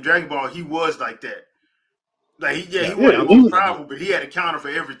remember, like in Dragon Ball, he was like that. Like he wasn't most powerful, but he had a counter for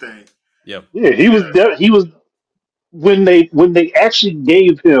everything. Yeah. Yeah, he was when they actually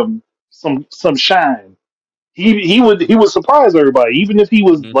gave him some shine. He would surprise everybody, even if he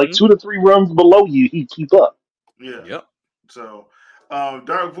was like 2 to 3 runs below you. He'd keep up. Yeah. Yep. So,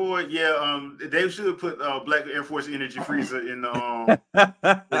 Dark Void, they should put Black Air Force Energy Freezer in the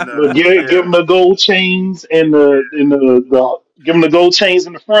But give him the gold chains and the give him the gold chains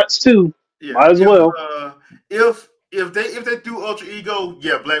in the fronts too. yeah. Might as well. If they do Ultra Ego,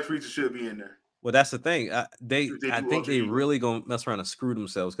 Black Freezer should be in there. Well, that's the thing. I think they really gonna mess around and screw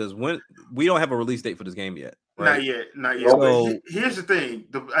themselves because when we don't have a release date for this game yet, right? Not yet. So, but here's the thing: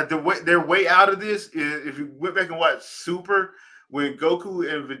 the way they're way out of this is if you went back and watched Super, when Goku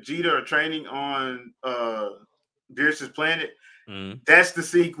and Vegeta are training on Darius' planet, that's the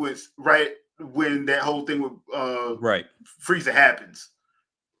sequence right when that whole thing with Frieza happens.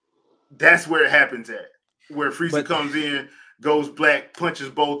 That's where it happens at, where Frieza comes in, goes black, punches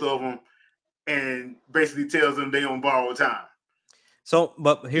both of them, and basically tells them they on borrowed time. So,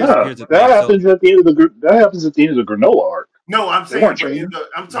 but here's the thing. That happens at the end of the Granola arc. No, I'm saying I'm talking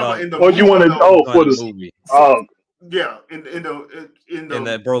about in the. Oh, you want to? For the movie? Yeah, in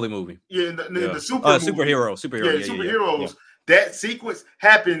the Broly movie. Yeah, in the superheroes. Superheroes. That sequence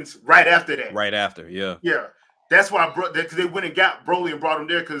happens right after that. Right after, yeah. That's why because they went and got Broly and brought him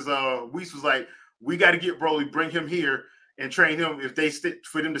there because Whis was like, we got to get Broly, bring him here, and train him if they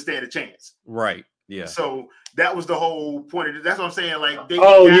for them to stand a chance. Right. Yeah. So that was the whole point of it. That's what I'm saying. Like they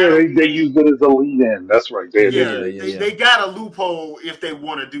used it as a lead in. That's right. They got a loophole if they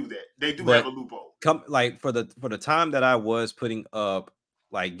want to do that. They do have a loophole. For the time that I was putting up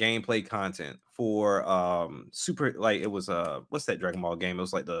like gameplay content for Super, like it was what's that Dragon Ball game? It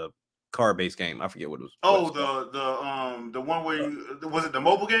was like the card based game. I forget what it was. The one where was it the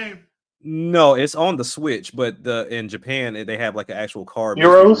mobile game? No, it's on the Switch, but in Japan they have like an actual card.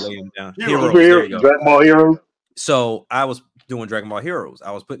 Heroes. Dragon Ball Heroes. So I was doing Dragon Ball Heroes.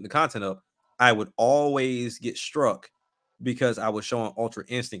 I was putting the content up. I would always get struck because I was showing Ultra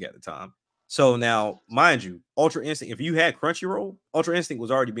Instinct at the time. So now, mind you, Ultra Instinct, if you had Crunchyroll, Ultra Instinct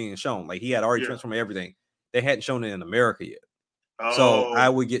was already being shown. Like he had already transformed everything. They hadn't shown it in America yet. So I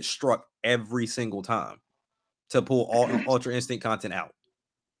would get struck every single time to pull all Ultra Instinct content out.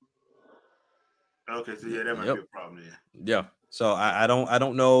 Okay, so that might be a problem. Yeah. So I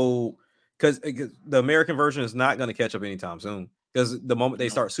don't know because the American version is not going to catch up anytime soon. Because the moment they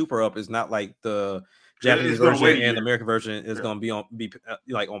start Super up, is not like the Japanese version and the American version is going to be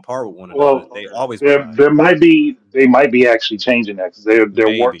like on par with one another. They always they might be actually changing that because their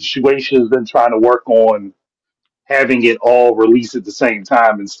work Shueisha has been trying to work on having it all released at the same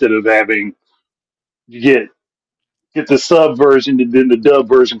time instead of having you get the sub version and then the dub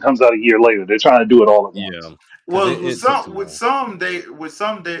version comes out a year later. They're trying to do it all at once. Yeah. Well, with some they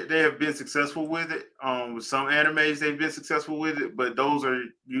have been successful with it. With some animes they've been successful with it, but those are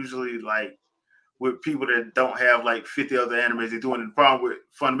usually like with people that don't have like 50 other animes they're doing. The problem with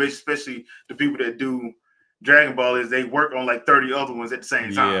Funimation, especially the people that do Dragon Ball, is they work on like 30 other ones at the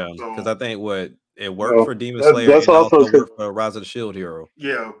same time. Yeah, because I think it worked for Demon Slayer and also worked for Rise of the Shield Hero.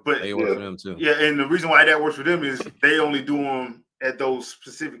 Yeah, but they work for them too. Yeah, and the reason why that works for them is they only do them at those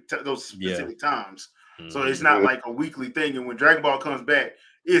specific times. Mm-hmm. So it's not like a weekly thing. And when Dragon Ball comes back,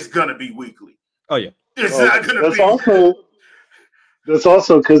 it's gonna be weekly. Oh yeah, it's not gonna be. That's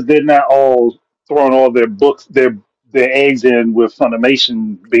also because they're not all throwing all their books, their eggs in with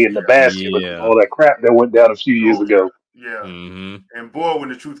Funimation being the basket with all that crap that went down a few years ago. Yeah, and boy, when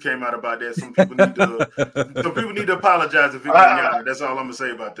the truth came out about that, some people need to apologize if it went out. That's all I'm gonna say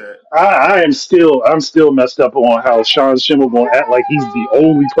about that. I'm still messed up on how Sean Schemmel gonna act like he's the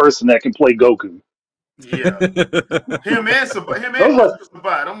only person that can play Goku. Yeah, him and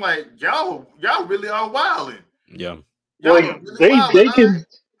Sabat. I'm like, y'all really are wilding. Yeah, like really they can.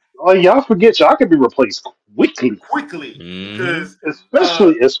 Oh, y'all forget y'all can be replaced quickly, because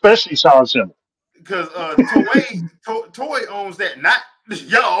especially Sean Schemmel. Because Toei owns that, not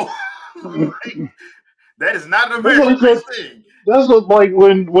y'all. That is not an American thing. That's what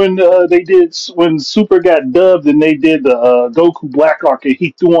when Super got dubbed and they did the Goku Black Arc and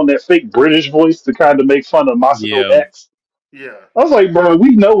he threw on that fake British voice to kind of make fun of Masako X. Yeah, I was like, bro,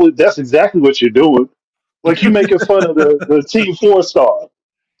 we know that's exactly what you're doing. Like you making fun of the Team 4-Star.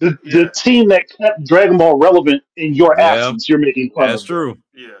 The team that kept Dragon Ball relevant in your absence, you're making fun of. That's true.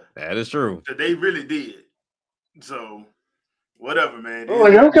 Yeah. That is true. They really did. So, whatever, man.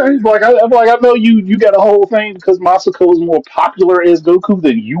 Like, okay. I know you got a whole thing because Masako is more popular as Goku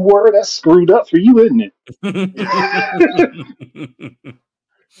than you were. That's screwed up for you, isn't it?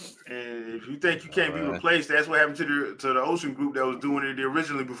 And if you think you can't be replaced, that's what happened to the Ocean Group that was doing it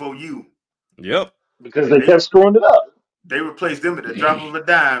originally before you. Yep. Because they kept screwing it up. they replaced them at the drop of a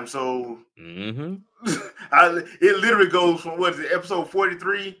dime. So it literally goes from what is it, episode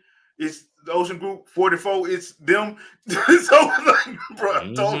 43? It's the Ocean Group. 44, it's them. So like,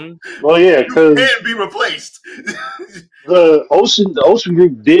 bro, well, yeah, you because can't be replaced. the Ocean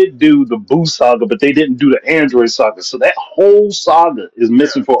Group did do the Boo saga, but they didn't do the Android saga. So that whole saga is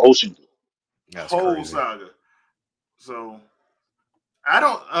missing for Ocean Group. That's whole crazy. saga. So I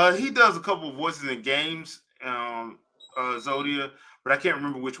don't. He does a couple of voices in games, Zodia, but I can't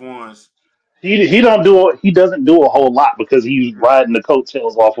remember which ones. He doesn't do a whole lot because he's riding the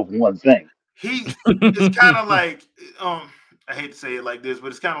coattails off of one thing. It's kind of like I hate to say it like this, but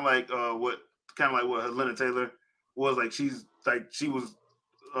it's kind of like what Helena Taylor was like. She was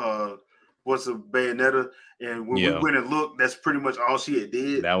what's a Bayonetta, and when we went and looked, that's pretty much all she had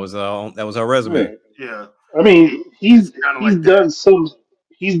did. That was her resume. Yeah. I mean, he's done some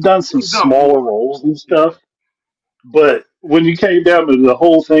smaller roles and stuff, but when you came down to the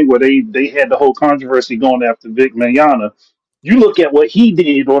whole thing where they had the whole controversy going after Vic Mignogna, you look at what he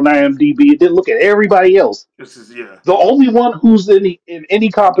did on IMDb, and then look at everybody else. The only one who's in any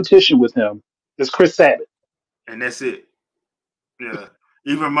competition with him is Chris Sabat, and that's it. Yeah,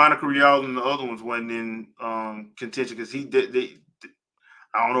 even Monica Rial and the other ones wasn't in contention because he did.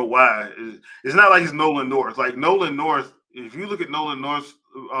 I don't know why. It's not like it's Nolan North. Like Nolan North, if you look at Nolan North's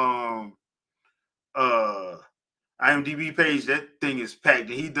IMDb page, that thing is packed.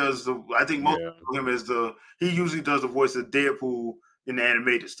 And he does I think most of him as he usually does the voice of Deadpool in the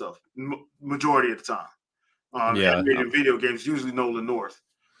animated stuff, majority of the time. Animated video games, usually Nolan North.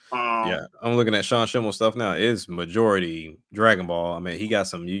 I'm looking at Sean Schimmel stuff now. It's majority Dragon Ball. I mean, he got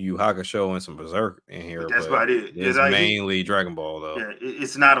some Yu Yu Hakusho and some Berserk in here. But that's about it. It's mainly Dragon Ball, though. Yeah,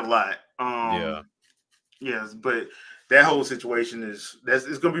 it's not a lot. Yes, but that whole situation it's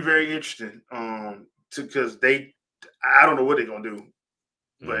going to be very interesting. Because I don't know what they're going to do.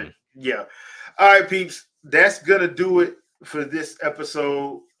 But yeah. All right, peeps. That's going to do it for this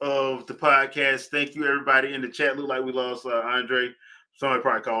episode of the podcast. Thank you, everybody in the chat. Look like we lost Andre. Somebody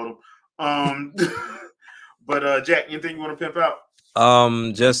probably called him. But Jack, anything you want to pimp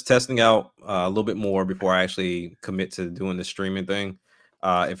out? Just testing out a little bit more before I actually commit to doing the streaming thing.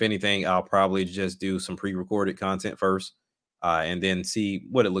 If anything, I'll probably just do some pre-recorded content first, and then see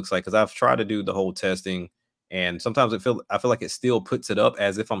what it looks like. Because I've tried to do the whole testing, and sometimes I feel like it still puts it up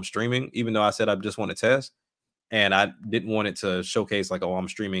as if I'm streaming, even though I said I just want to test, and I didn't want it to showcase like, oh, I'm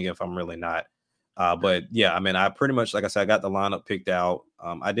streaming if I'm really not. But yeah, I mean, I pretty much, like I said, I got the lineup picked out.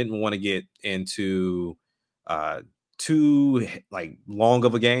 I didn't want to get into too like long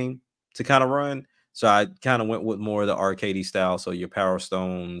of a game to kind of run, so I kind of went with more of the arcadey style. So your Power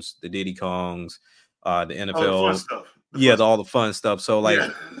Stones, the Diddy Kongs, the NFL, all the fun stuff. So like,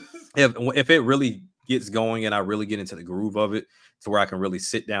 if it really gets going and I really get into the groove of it, to where I can really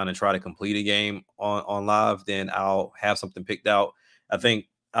sit down and try to complete a game on live, then I'll have something picked out. I think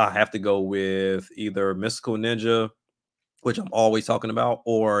I have to go with either Mystical Ninja, which I'm always talking about,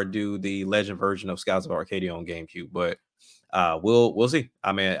 or do the Legend version of Skies of Arcadia on GameCube. But we'll see.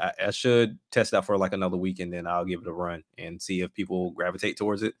 I mean, I should test out for like another week, and then I'll give it a run and see if people gravitate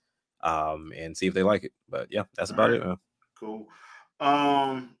towards it, and see if they like it. But yeah, that's about it. Cool.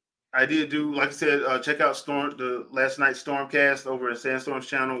 I did do, like I said, check out the last night's Stormcast over at Sandstorm's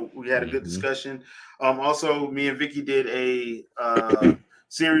channel. We had a good discussion. Also, me and Vicky did a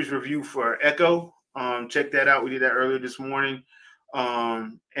series review for Echo. Check that out. We did that earlier this morning.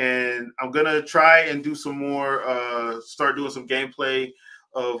 And I'm gonna try and do some more. Start doing some gameplay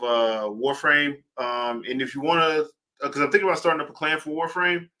of Warframe. And if you want to, because I'm thinking about starting up a clan for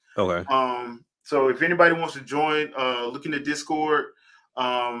Warframe. Okay. So if anybody wants to join, look in the Discord.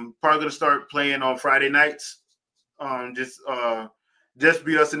 Probably gonna start playing on Friday nights. Just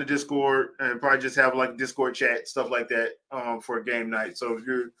beat us in the Discord and probably just have like Discord chat, stuff like that, for a game night. So if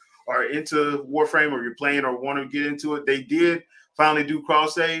you are into Warframe or you're playing or want to get into it, they did finally do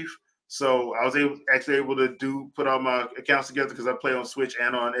cross save. So I was actually able to put all my accounts together because I play on Switch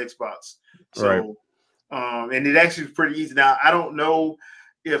and on Xbox. So, and it actually is pretty easy. Now, I don't know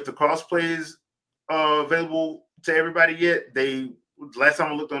if the crossplay is available to everybody yet. Last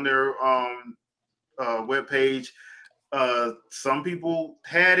time I looked on their webpage, some people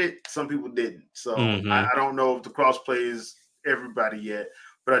had it, some people didn't. So I don't know if the crossplay is everybody yet,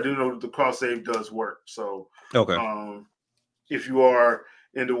 but I do know that the cross save does work. So if you are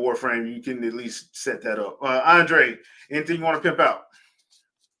into Warframe, you can at least set that up. Andre, anything you want to pimp out?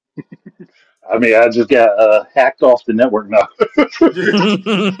 I mean, I just got hacked off the network now.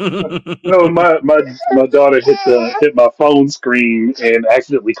 No, my daughter hit my phone screen and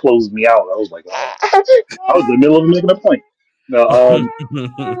accidentally closed me out. I was like, oh. I was in the middle of making a point. No,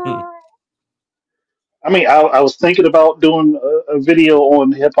 I mean, I was thinking about doing a video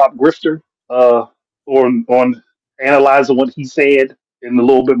on Hip Hop Grifter, on analyzing what he said in a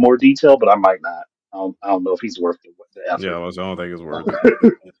little bit more detail, but I might not. I don't know if he's worth the effort. I don't think it's worth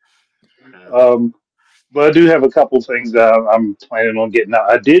it. But I do have a couple things that I'm planning on getting out.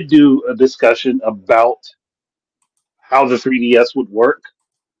 I did do a discussion about how the 3DS would work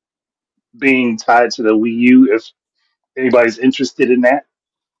being tied to the Wii U, if anybody's interested in that.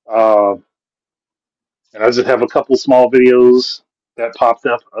 Uh, and I just have a couple small videos that popped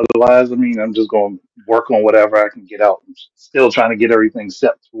up. Otherwise, I mean, I'm just going to work on whatever I can get out. I'm still trying to get everything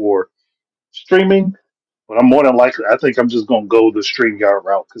set for streaming, but I'm more than likely, I think I'm just going to go the StreamYard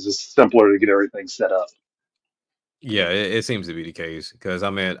route because it's simpler to get everything set up. Yeah, it seems to be the case because I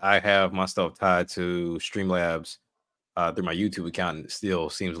mean, I have my stuff tied to Streamlabs through my YouTube account, and it still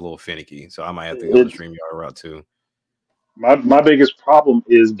seems a little finicky. So I might have to go the StreamYard route too. My biggest problem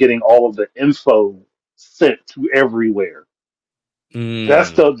is getting all of the info sent to everywhere.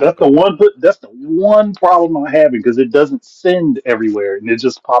 That's the one problem I'm having because it doesn't send everywhere and it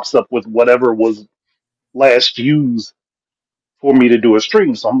just pops up with whatever was last used for me to do a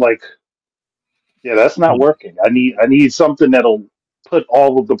stream. So I'm like, yeah, that's not working. I need something that'll put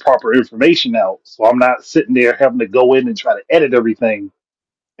all of the proper information out, so I'm not sitting there having to go in and try to edit everything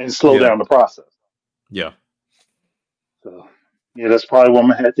and slow down the process. Yeah. So yeah, that's probably what I'm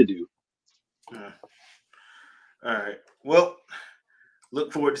gonna have to do. All right. Well,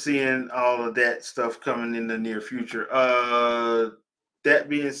 look forward to seeing all of that stuff coming in the near future. That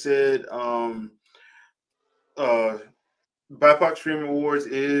being said, BIPOC Stream Awards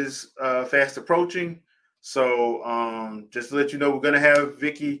is fast approaching. So just to let you know, we're gonna have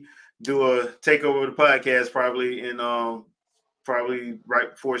Vicky do a takeover of the podcast probably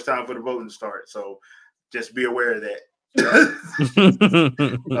right before it's time for the voting to start. So just be aware of that.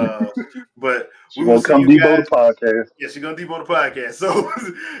 But we will come debo the podcast. Yes, you're gonna debo the podcast. So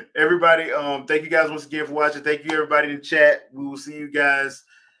everybody, thank you guys once again for watching. Thank you everybody in the chat. We will see you guys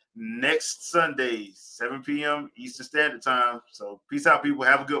next Sunday, 7 p.m. Eastern Standard Time. So peace out, people.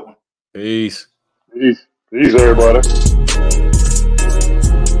 Have a good one. Peace. Peace, everybody.